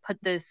he like put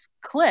this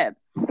clip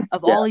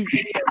of yeah, all these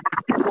videos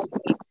of people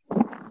being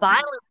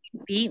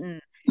violently beaten.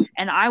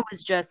 And I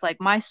was just like,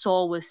 my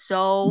soul was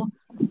so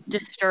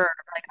disturbed.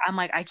 Like, I'm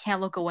like, I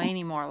can't look away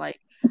anymore. Like,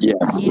 yes,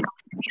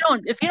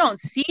 if you don't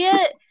see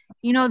it,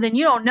 then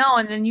you don't know.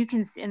 And then you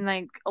can, and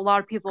like a lot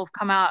of people have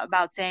come out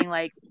about saying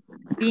like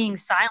being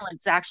silent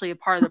is actually a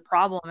part of the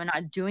problem and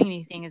not doing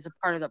anything is a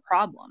part of the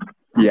problem.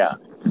 yeah,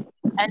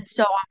 And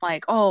so I'm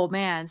like, oh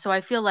man. So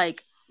I feel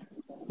like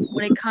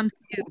when it comes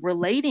to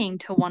relating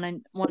to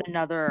one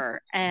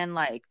another and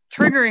like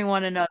triggering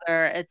one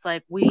another, it's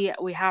like we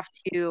have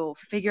to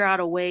figure out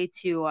a way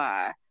to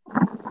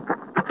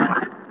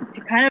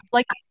to kind of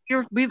like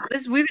we've been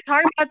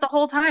talking about it the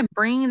whole time,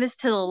 bringing this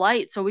to the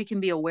light so we can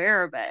be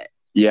aware of it.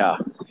 Yeah,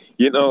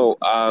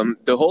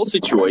 the whole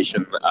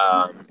situation,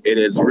 it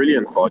is really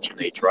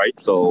unfortunate, right?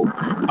 So,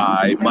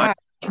 my Yeah, heart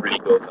really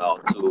goes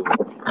out to,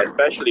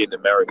 especially in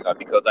America,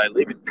 because I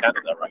live in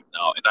Canada right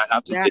now, and I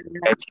have to yeah, say, yeah.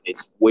 Haiti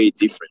is way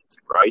different,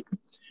 right?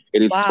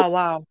 It is, Wow,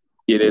 wow.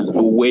 it is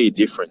way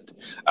different.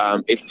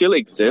 It still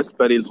exists,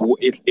 but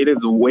it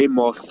is way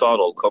more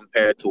subtle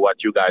compared to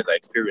what you guys are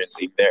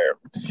experiencing there.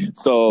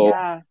 So,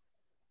 Yeah,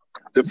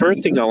 the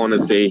first thing I want to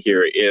say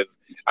here is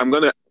I'm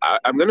gonna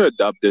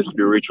adopt the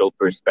spiritual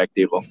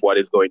perspective of what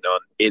is going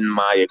on in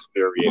my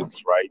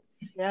experience, right?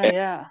 yeah, And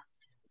yeah.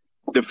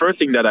 the first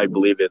thing that I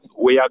believe is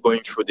we are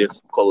going through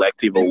this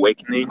collective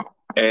awakening,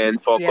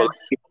 and for Yes.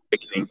 collective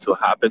awakening to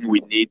happen, we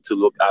need to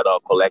look at our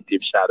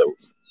collective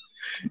shadows,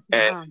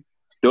 and Yeah.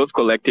 those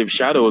collective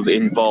shadows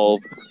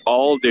involve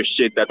all the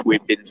shit that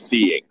we've been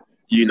seeing,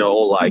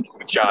 like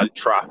child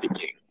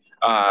trafficking,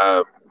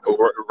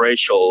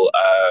 racial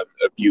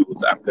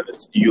abuse. I'm gonna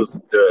use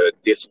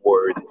this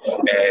word,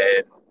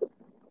 and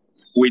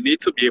we need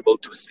to be able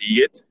to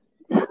see it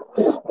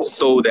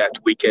so that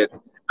we can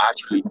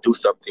actually do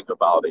something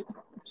about it.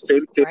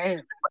 Same thing, Right.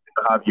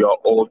 you have your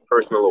own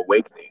personal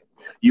awakening.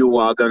 You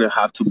are going to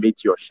have to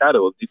meet your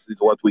shadows. This is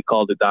what we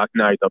call the dark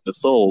night of the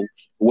soul,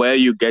 where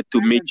you get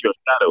to meet Right. your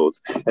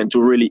shadows and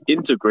to really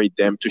integrate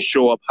them to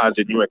show up as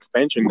a new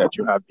expansion that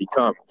you have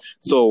become.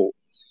 So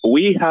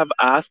we have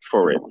asked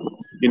for it,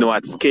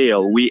 at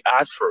scale, we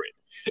ask for it.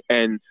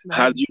 And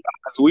Right.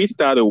 as we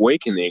start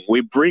awakening,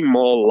 we bring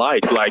more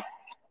light. Like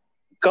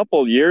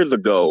couple years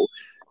ago,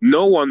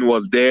 no one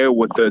was there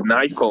with an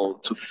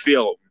iPhone to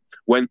film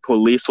when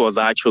police was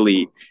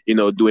actually,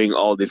 doing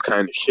all this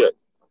kind of shit.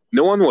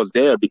 No one was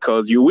there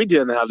because we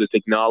didn't have the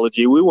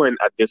technology. We weren't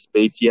at this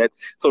space yet.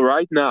 So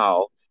right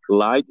now,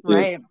 light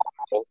is Right.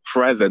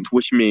 present,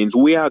 which means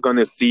we are going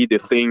to see the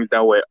things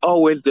that were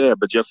always there,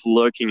 but just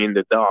lurking in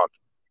the dark.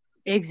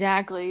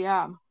 Exactly.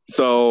 Yeah.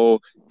 So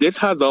this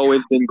has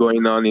always been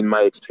going on in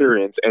my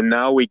experience, and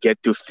now we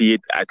get to see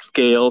it at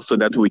scale so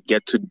that we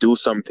get to do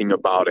something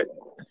about it.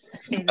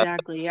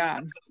 Exactly.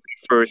 Yeah.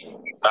 First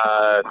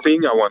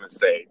thing I want to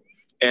say,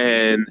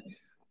 and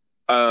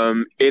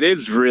it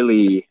is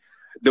really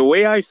the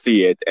way I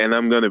see it, and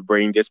I'm going to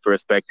bring this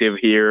perspective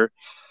here,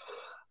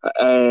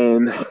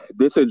 and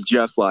this is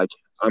just like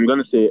I'm going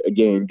to say it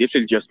again. This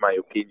is just my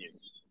opinion.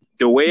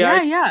 The way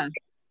Yeah. Yeah.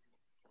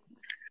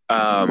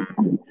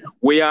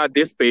 we are at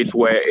this space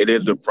where it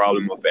is the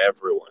problem of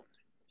everyone,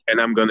 and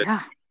I'm going to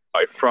Yeah.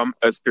 from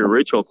a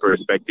spiritual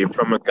perspective,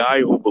 from a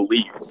guy who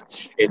believes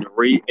in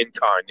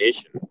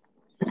reincarnation,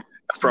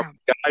 from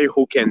Yeah. a guy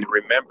who can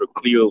remember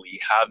clearly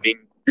having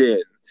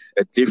been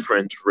a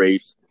different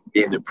race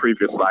in the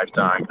previous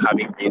lifetime,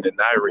 having been an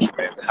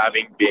Irishman,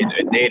 having been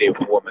a native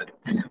woman.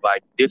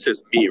 Like, this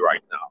is me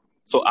right now.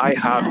 So I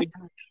have Yeah.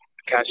 the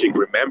Akashic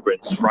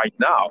remembrance right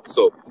now.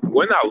 So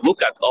when I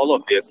look at all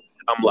of this,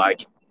 I'm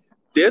like,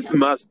 this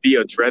must be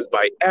addressed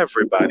by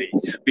everybody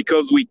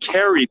because we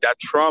carry that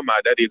trauma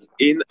that is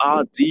in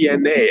our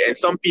DNA. And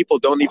some people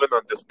don't even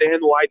understand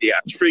why they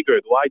are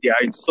triggered, why they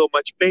are in so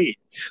much pain.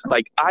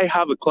 Like I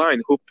have a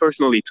client who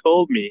personally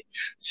told me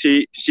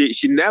she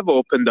never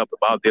opened up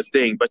about this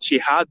thing, but she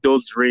had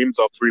those dreams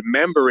of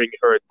remembering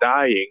her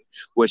dying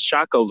with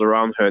shackles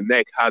around her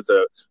neck as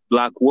a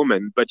black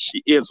woman, but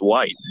she is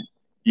white,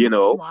 you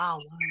know? Wow.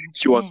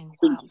 She was Dang.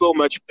 in Wow. so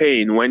much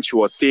pain when she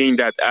was seeing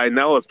that. And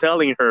I was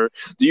telling her,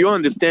 do you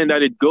understand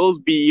that it goes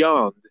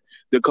beyond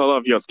the color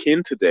of your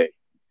skin today?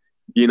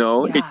 It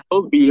Yeah.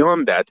 goes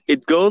beyond that.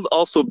 It goes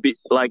also be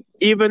like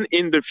even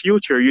in the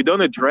future, you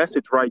don't address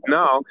it right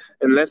now.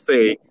 And let's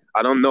say,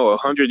 I don't know,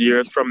 100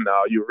 years from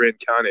now, you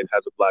reincarnate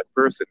as a black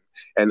person.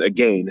 And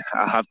again,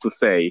 I have to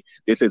say,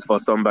 this is for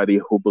somebody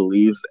who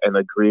believes and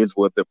agrees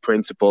with the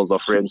principles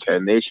of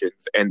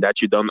reincarnations and that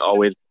you don't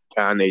always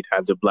reincarnate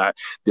as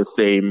the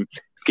same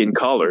skin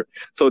color.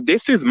 So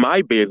this is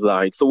my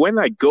baseline. So when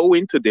I go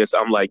into this,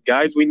 I'm like,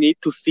 guys, we need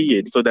to see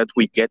it so that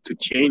we get to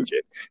change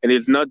it. And Yeah.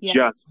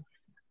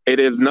 it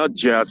is not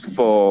just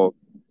for,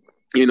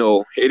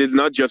 it is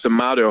not just a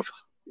matter of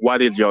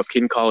what is your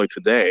skin color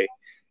today.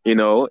 It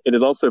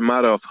is also a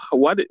matter of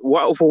what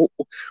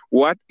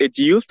it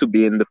used to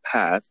be in the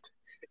past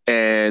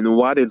and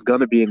what is going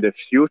to be in the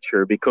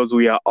future because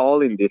we are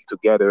all in this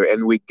together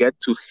and we get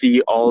to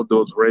see all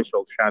those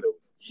racial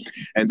shadows.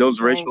 And those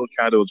Right. racial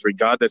shadows,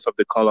 regardless of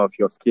the color of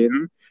your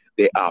skin,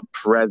 they are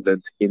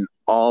present in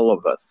all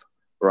of us,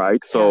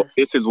 right? So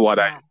Yes.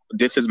 Yeah.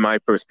 this is my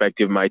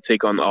perspective, my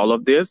take on all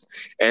of this,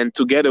 and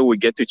together we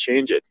get to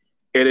change it.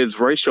 It is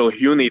racial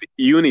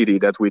unity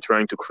that we're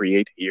trying to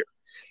create here,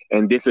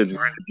 and this is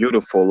Right. really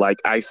beautiful. Like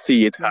I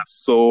see it Yeah. as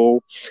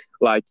so,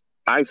 like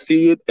I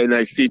see it and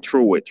I see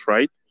through it,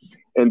 right?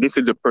 And this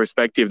is the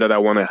perspective that I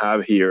want to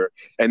have here.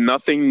 And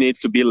nothing needs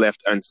to be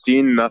left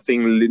unseen.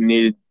 Nothing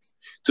needs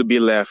to be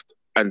left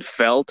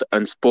unfelt,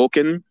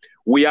 unspoken.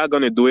 We are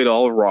going to do it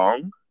all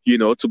wrong,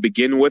 to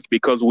begin with,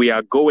 because we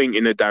are going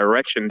in a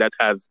direction that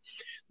has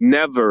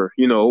never,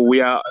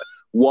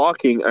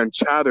 walking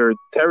uncharted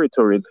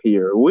territories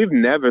here. We've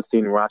never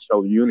seen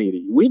racial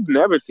unity. We've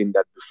never seen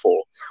that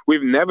before.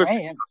 We've never seen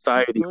Right. a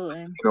society,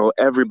 Absolutely.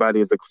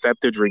 everybody is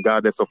accepted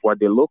regardless of what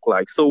they look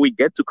like. So we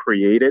get to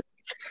create it,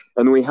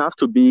 and we have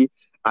to be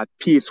at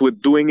peace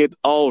with doing it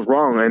all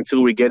wrong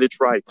until we get it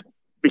right.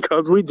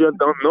 Because we just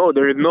don't know.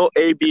 There is no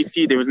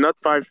ABC. There is not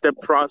 5-step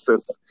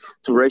process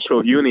to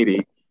racial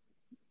unity.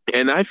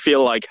 And I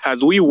feel like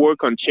as we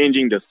work on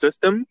changing the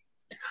system,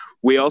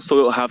 we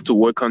also have to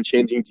work on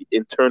changing the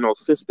internal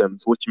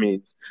systems, which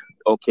means,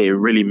 okay,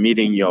 really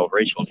meeting your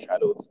racial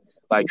shadows,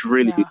 like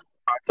really Yeah.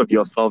 parts of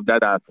yourself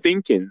that are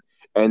thinking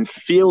and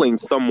feeling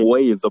some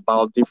ways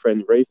about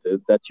different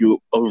races that you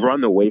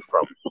run away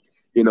from.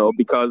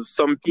 Because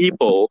some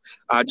people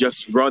are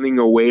just running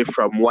away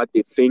from what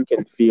they think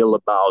and feel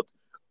about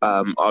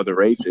other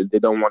races. They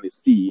don't want to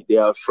see. They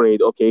are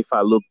afraid, okay, if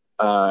I look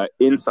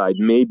inside,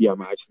 maybe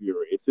I'm actually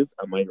racist.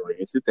 Am I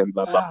racist? And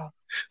blah, blah. Oh,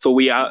 So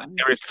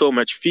there is so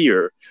much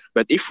fear.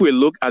 But if we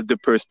look at the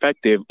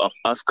perspective of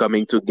us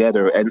coming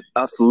together and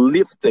us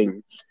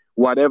lifting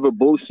whatever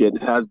bullshit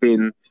has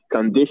been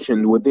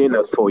conditioned within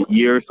us for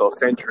years or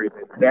centuries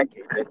and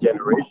decades and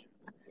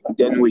generations,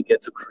 then we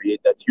get to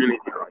create that unity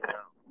right now.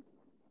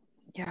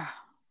 yeah.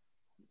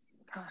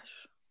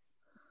 Gosh.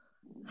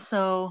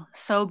 So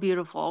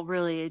beautiful.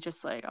 Really,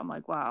 just like I'm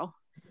like, wow.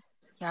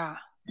 Yeah.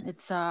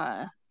 It's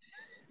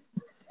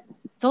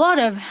it's a lot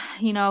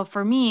of,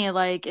 for me,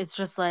 like it's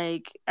just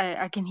like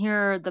I can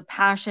hear the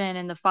passion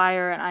and the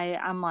fire, and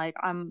I'm like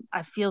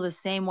I feel the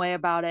same way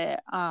about it.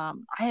 I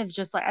have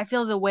just like I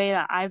feel the way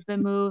that I've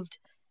been moved.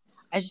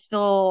 I just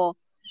feel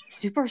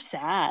super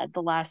sad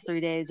the last 3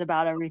 days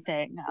about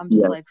everything. I'm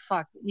just Yes, like,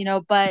 fuck,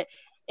 but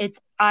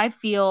I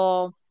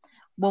feel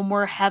when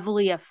we're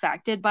heavily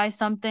affected by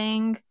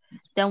something,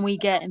 then we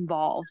get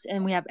involved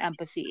and we have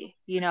empathy,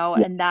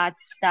 yes, and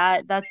that's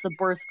the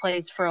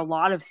birthplace for a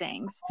lot of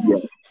things.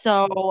 yes,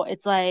 So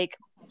it's like,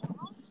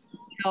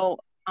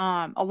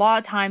 a lot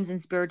of times in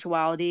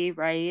spirituality,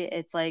 right?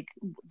 It's like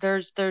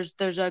there's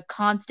a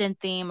constant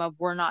theme of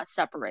we're not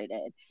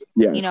separated,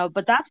 yes,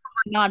 but that's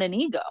not an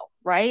ego,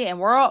 right? And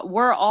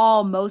we're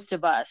all most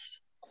of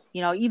us,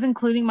 even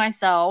including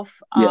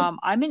myself. yes,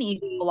 I'm an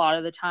ego a lot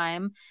of the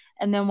time,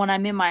 and then when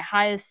I'm in my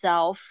highest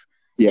self,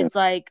 yes, it's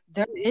like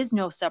there is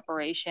no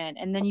separation,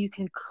 and then you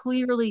can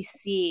clearly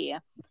see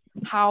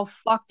how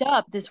fucked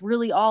up this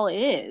really all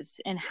is,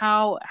 and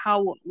how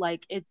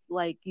like it's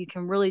like you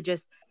can really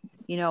just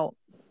you know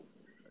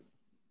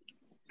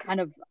kind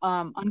of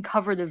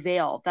uncover the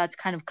veil that's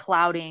kind of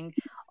clouding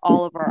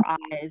all of our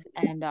eyes.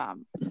 And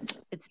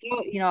it's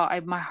still,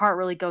 my heart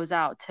really goes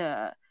out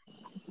to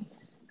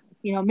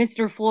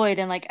Mr. Floyd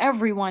and like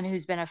everyone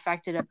who's been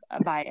affected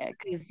by it,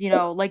 because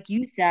like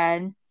you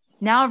said,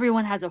 now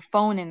everyone has a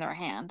phone in their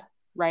hand,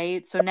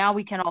 right? So now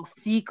we can all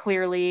see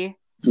clearly.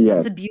 That's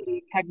yes, the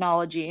beauty of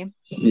technology.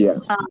 yeah,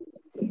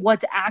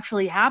 What's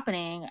actually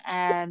happening.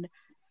 And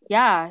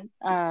yeah,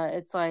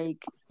 it's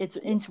like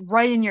it's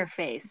right in your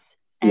face,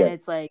 and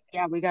it's yes. like,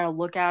 yeah, we got to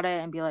look at it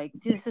and be like,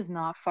 dude, this is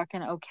not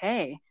fucking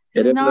okay.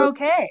 This It is is not not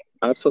okay. It's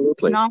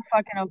absolutely. not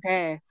fucking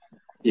okay.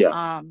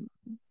 Yeah, um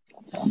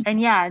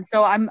and yeah, and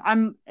so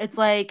I'm it's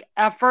like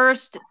at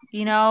first,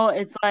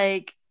 it's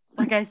like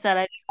I said,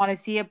 I didn't want to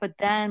see it, but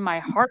then my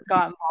heart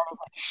got involved. I was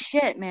like,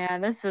 shit,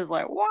 man, this is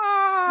like,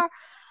 wow.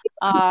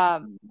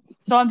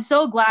 So I'm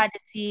so glad to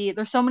see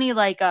there's so many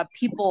like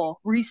people,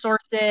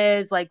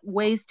 resources, like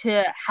ways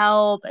to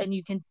help, and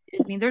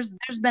there's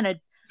been a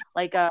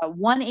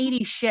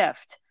 180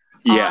 shift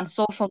yeah, on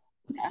social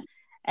media,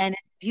 and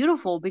it's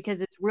beautiful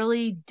because it's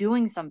really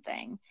doing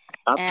something,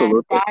 and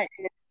absolutely. that's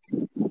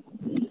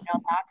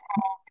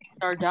how things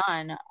are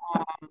done.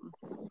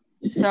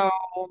 So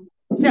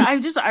I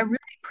really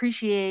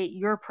appreciate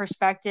your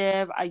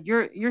perspective.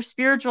 Your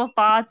spiritual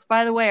thoughts,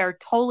 by the way, are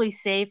totally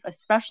safe,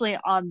 especially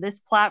on this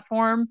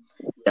platform.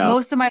 Yeah,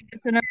 Most of my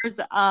listeners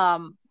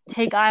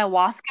take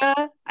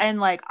ayahuasca, and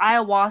like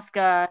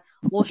ayahuasca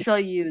will show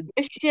you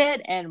this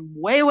shit and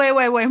way, way,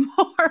 way, way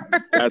more.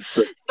 So that's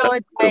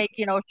it's like,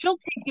 beautiful. she'll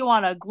take you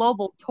on a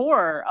global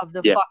tour of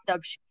the Yeah, fucked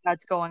up shit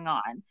that's going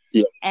on,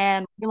 yeah,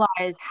 and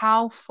realize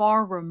how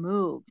far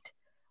removed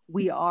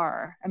we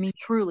are. I mean,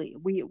 truly,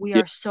 we yeah,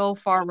 are so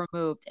far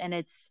removed, and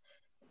it's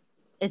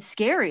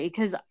scary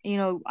because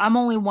I'm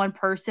only one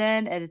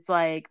person, and it's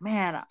like,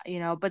 man,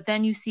 but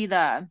then you see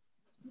the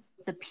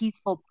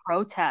peaceful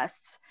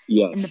protests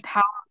and the yes.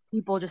 power of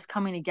people just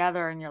coming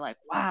together, and you're like,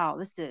 wow,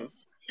 this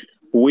is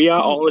We are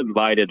this is all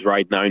invited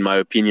right now, in my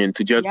opinion,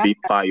 to just yeah, be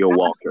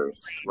firewalkers,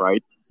 absolutely.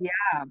 right?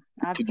 Yeah,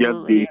 To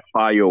just be absolutely.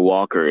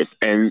 firewalkers.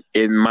 And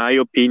in my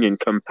opinion,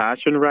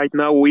 compassion right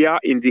now, we are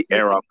in the Yeah,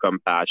 era of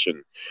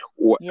compassion.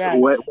 When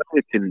yes.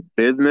 it's in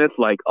business,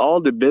 like all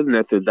the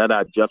businesses that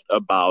are just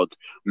about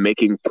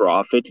making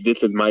profits,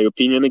 this is my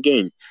opinion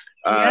again.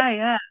 Uh, Yeah,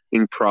 yeah.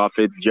 in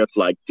profits, just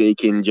like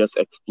taking, just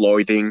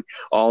exploiting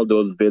all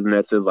those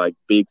businesses like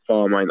big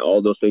pharma and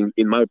all those things.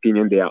 In my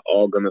opinion, they are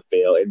all gonna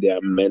fail, and they are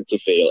meant to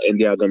fail, and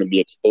they are gonna be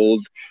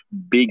exposed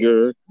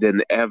bigger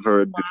than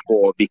ever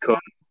before, because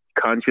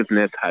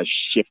consciousness has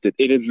shifted.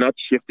 It is not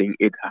shifting,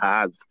 it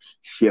has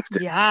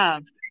shifted. Yeah.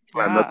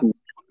 I'm Yeah. not going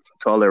to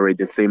tolerate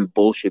the same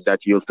bullshit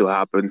that used to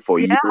happen for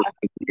Yeah. years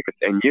and years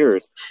and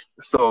years.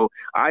 So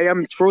I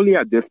am truly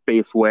at this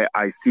space where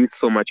I see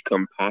so much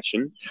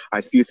compassion. I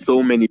see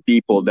so many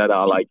people that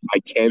are like, I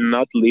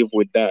cannot live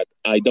with that.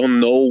 I don't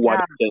know what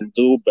Yeah. I can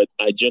do, but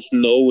I just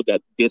know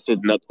that this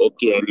is not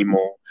okay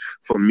anymore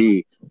for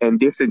me. And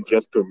this is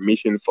just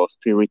permission for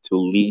spirit to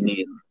lean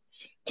in,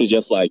 to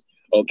just like,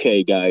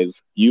 okay,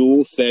 guys,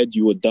 you said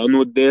you were done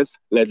with this.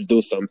 Let's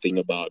do something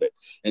about it.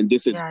 And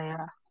this is, Yeah.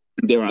 Yeah.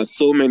 there are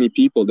so many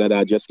people that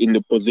are just in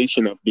the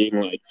position of being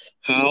like,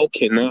 how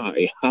can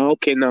I? How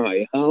can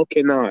I? How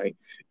can I?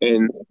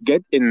 And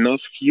get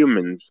enough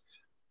humans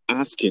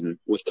asking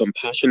with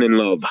compassion and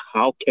love,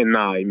 how can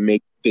I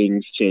make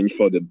things change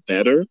for the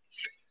better?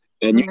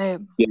 And you Right.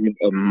 give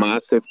a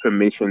massive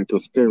permission to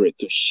spirit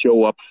to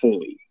show up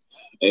fully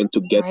and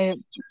to get Right.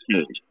 to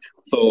change.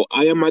 So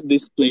I am at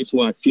this place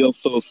where I feel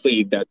so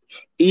safe that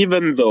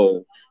even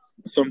though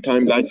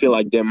sometimes I feel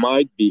like there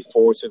might be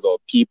forces or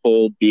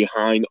people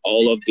behind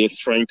all of this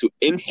trying to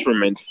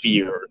instrument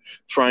fear,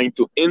 trying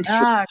to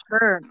instrument Yeah.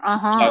 Sure.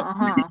 Uh-huh.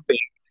 Uh-huh.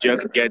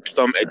 just get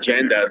some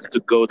agendas to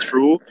go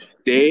through,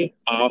 they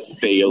are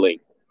failing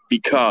Yeah.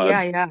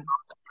 because Yeah.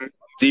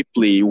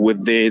 deeply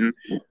within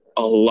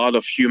a lot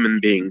of human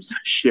beings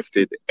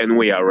shifted and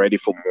we are ready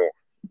for more.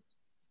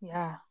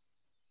 Yeah.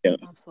 Yeah.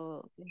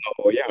 Absolutely.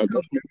 Oh yeah.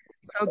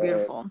 So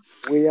beautiful.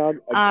 We are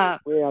Uh,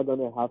 we are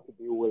gonna have to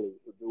be willing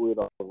to do it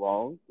all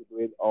wrong, to do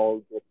it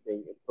all this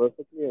thing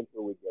imperfectly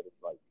until we get it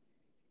right.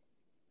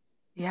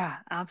 yeah,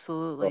 So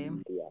absolutely.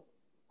 yeah,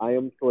 I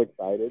am so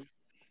excited,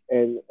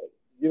 and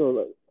you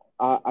know,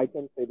 I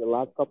can say the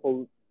last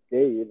couple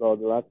days or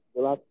the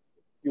last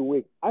few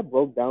weeks, I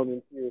broke down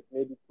in tears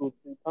maybe 2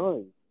 3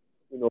 times.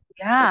 You know,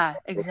 Yeah,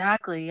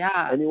 exactly.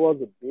 Yeah. and it was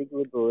a big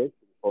liberation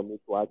for me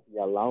to actually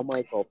allow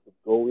myself to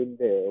go in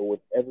there with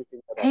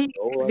everything that I Hey,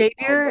 know right now, but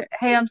Xavier.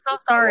 Hey, I'm so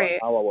just sorry.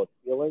 how I was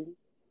feeling,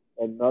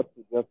 and not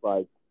to just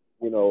like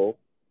you know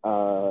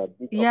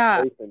be Yeah.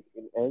 complacent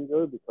in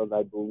anger because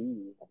I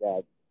believe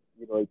that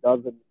it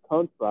doesn't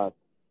contrast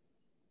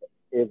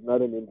is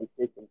not an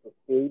invitation to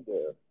stay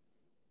there.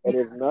 It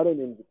is not an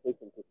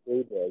invitation to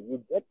stay there.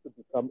 You get to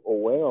become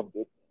aware of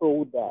it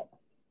so that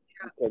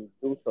you can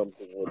do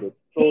something with it,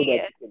 so that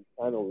Hey, you can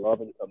channel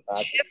love and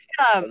compassion, shift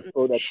and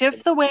so that you can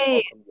shift the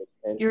way welcome the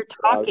attention. you're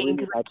So I talking really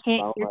because had I to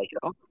can't allow hear myself you.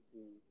 to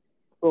see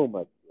so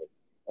much good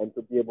and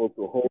to be able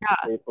to hold Yeah.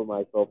 space for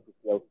myself to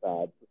feel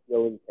sad, to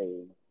feel in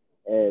pain,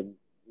 and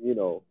you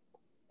know,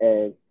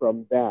 and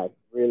from that,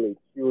 really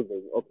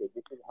choosing, okay,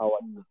 this is how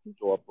I need to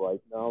show up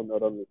right now,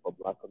 not only for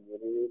Black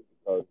communities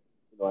because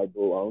I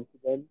belong to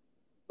them,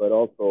 but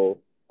also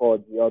for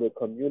the other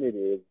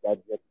communities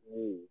that just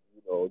need,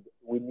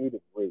 we need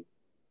a break.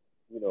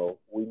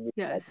 We need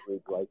Yes. that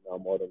break right now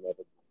more than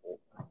ever before.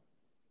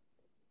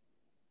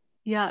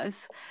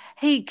 Yes.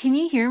 Hey, can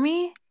you hear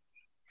me,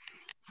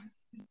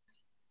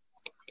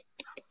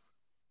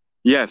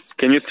 Yes.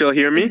 Can you still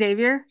hear me?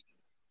 Xavier?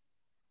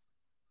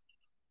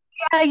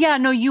 Yeah, yeah.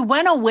 No, you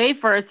went away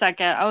for a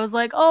second. I was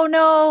like, oh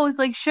no, it's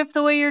like shift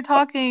the way you're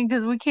talking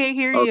because we can't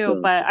hear you,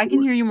 Okay. but I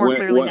can hear you more What,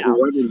 clearly what, now.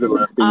 what is the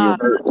last thing you Uh,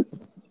 heard?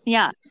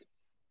 yeah.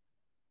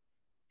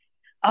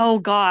 Oh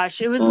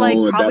gosh, it was like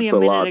Oh, probably that's a a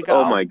minute lot.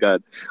 Oh ago. my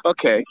God.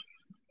 Okay.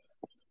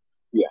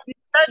 Yeah.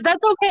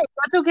 That's okay.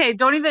 That's okay.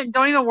 Don't even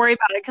worry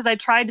about it because I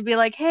tried to be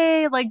like,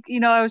 hey, like,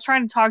 I was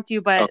trying to talk to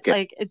you, but Okay.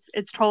 like it's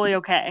totally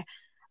okay.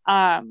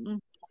 Um,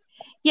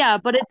 yeah,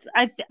 but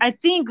I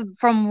think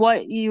from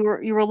what you were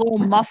a little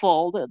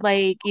muffled,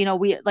 like,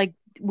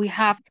 we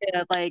have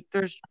to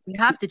we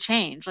have to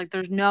change. Like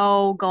there's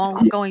no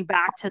going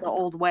back to the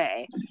old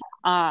way.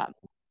 Um,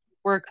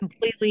 we're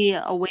completely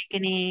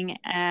awakening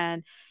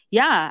and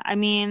yeah, I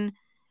mean,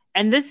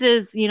 and this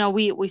is,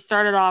 we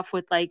started off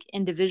with like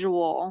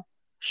individual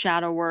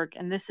shadow work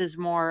and this is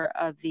more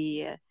of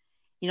the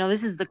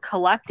this is the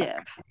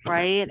collective,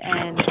 right?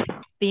 And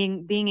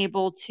being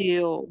able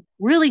to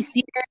really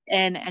see it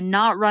and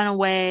not run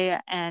away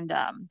and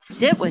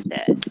sit with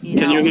it,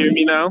 Can you hear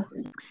me now?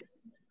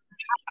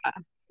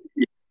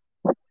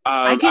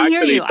 I can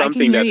hear Actually, you. I can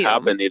something hear that you.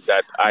 happened is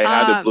that I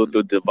had a Um,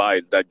 Bluetooth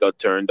device that got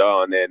turned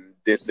on, and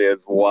this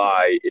is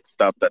why it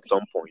stopped at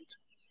some point.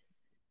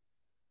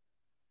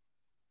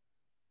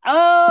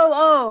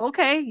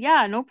 okay.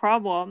 Yeah, no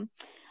problem.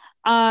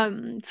 So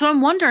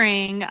I'm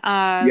wondering,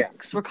 Yes.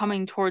 because we're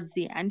coming towards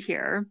the end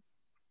here.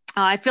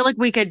 I feel like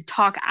we could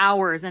talk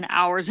hours and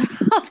hours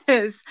about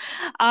this.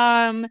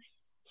 Um,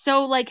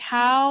 so like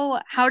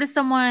how does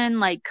someone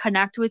like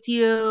connect with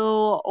you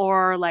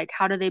or like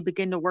how do they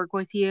begin to work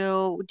with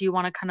you? Do you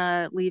want to kind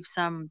of leave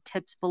some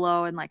tips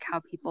below and like how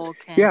people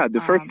can Yeah, the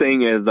first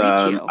thing is reach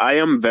you? I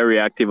am very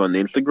active on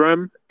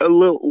Instagram, a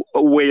little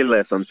way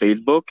less on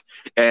Facebook,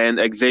 and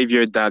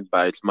Xavier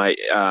Dagba. It's my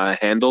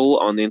handle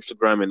on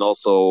Instagram, and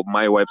also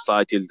my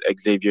website is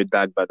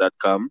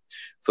xavierdagba.com,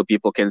 so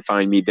people can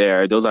find me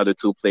there. Those are the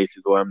two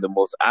places where I'm the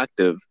most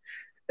active.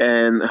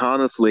 And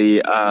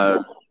honestly,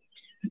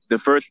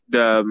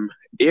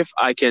 If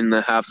I can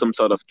have some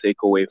sort of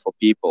takeaway for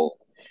people,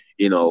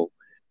 you know,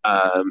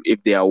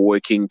 if they are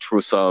working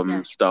through some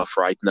Yes. stuff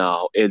right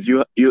now, is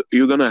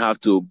you're gonna have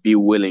to be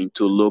willing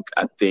to look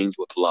at things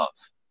with love.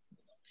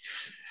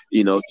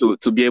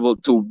 To be able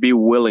to be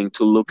willing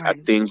to look at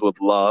Right. things with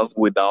love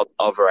without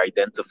over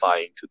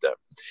identifying to them.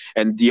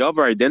 And the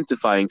over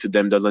identifying to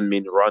them doesn't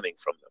mean running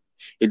from them.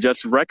 It's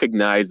just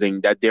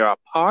recognizing that there are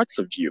parts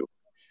of you.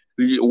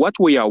 What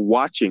we are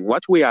watching,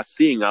 what we are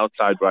seeing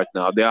outside right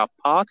now, there are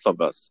parts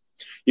of us.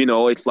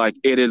 It's like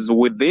it is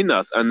within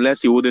us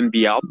unless it wouldn't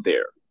be out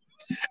there.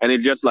 And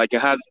it's just like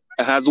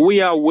as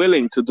we are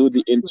willing to do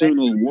the Right.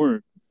 internal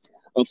work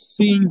of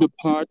seeing the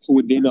parts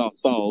within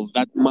ourselves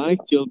that might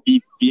still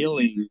be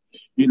feeling,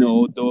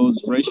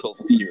 those racial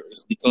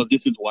fears, because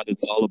this is what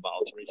it's all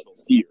about, racial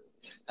fear.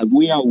 As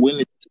we are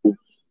willing to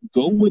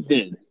go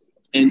within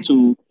and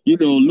to,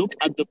 look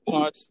at the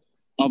parts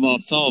of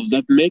ourselves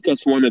that make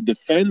us want to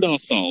defend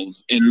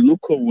ourselves and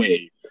look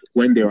away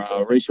when there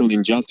are racial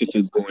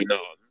injustices going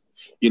on.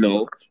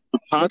 The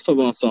parts of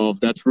ourselves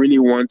that really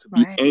want to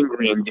be Right.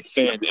 angry and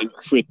defend and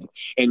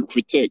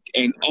critique,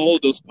 and all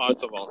those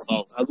parts of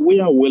ourselves, as we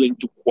are willing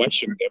to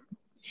question them,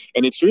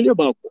 and it's really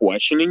about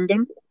questioning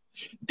them,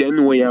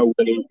 then we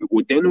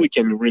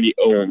can really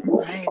own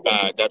Right.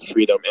 that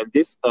freedom. And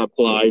this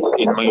applies,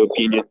 in my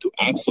opinion, to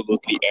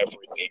absolutely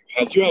everything.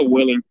 As you are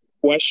willing to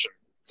question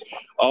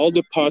all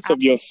the parts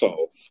of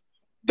yourself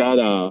that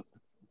are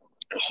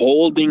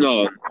holding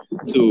on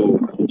to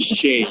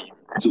shame,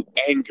 to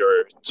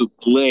anger, to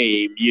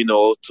blame,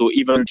 to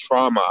even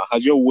trauma,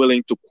 as you're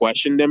willing to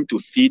question them, to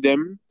see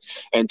them,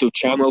 and to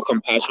channel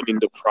compassion in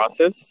the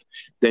process,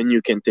 then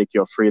you can take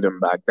your freedom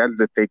back. That's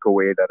the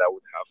takeaway that I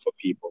would have for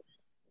people.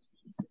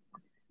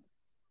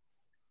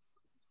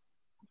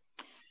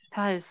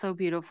 That is so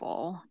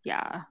beautiful.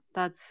 Yeah,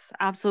 that's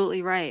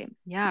absolutely right.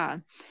 Yeah.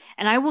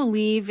 And I will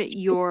leave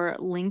your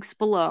links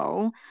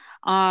below.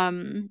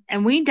 And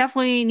we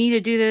definitely need to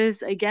do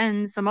this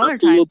again some other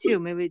time Absolutely. too,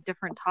 maybe a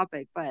different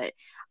topic, but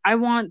I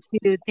want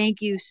to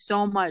thank you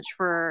so much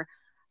for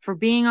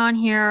being on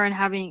here and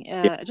having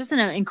Yeah. just an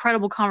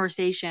incredible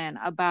conversation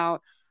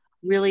about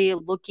really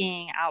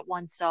looking at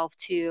oneself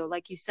to,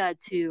 like you said,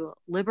 to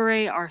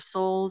liberate our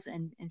souls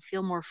and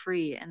feel more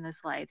free in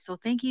this life. So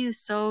thank you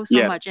so, so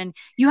Yeah. much. And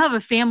you have a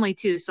family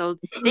too. So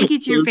thank you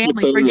to your Thank you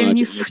family so for giving much.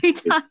 you free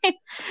time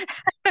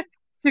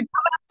to go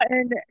out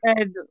and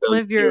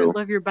Thank you.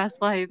 live your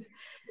best life.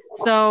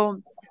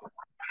 So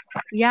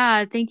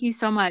yeah, thank you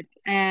so much.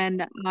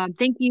 And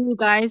thank you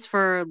guys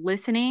for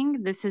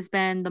listening. This has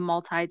been the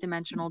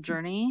multi-dimensional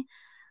journey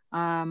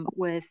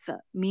with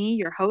me,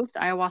 your host,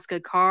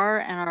 Ayahuasca Carr,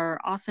 and our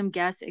awesome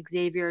guest,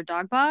 Xavier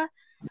Dagba.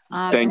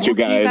 And Thank you, we'll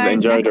see you guys. guys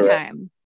Enjoy the next rest. time.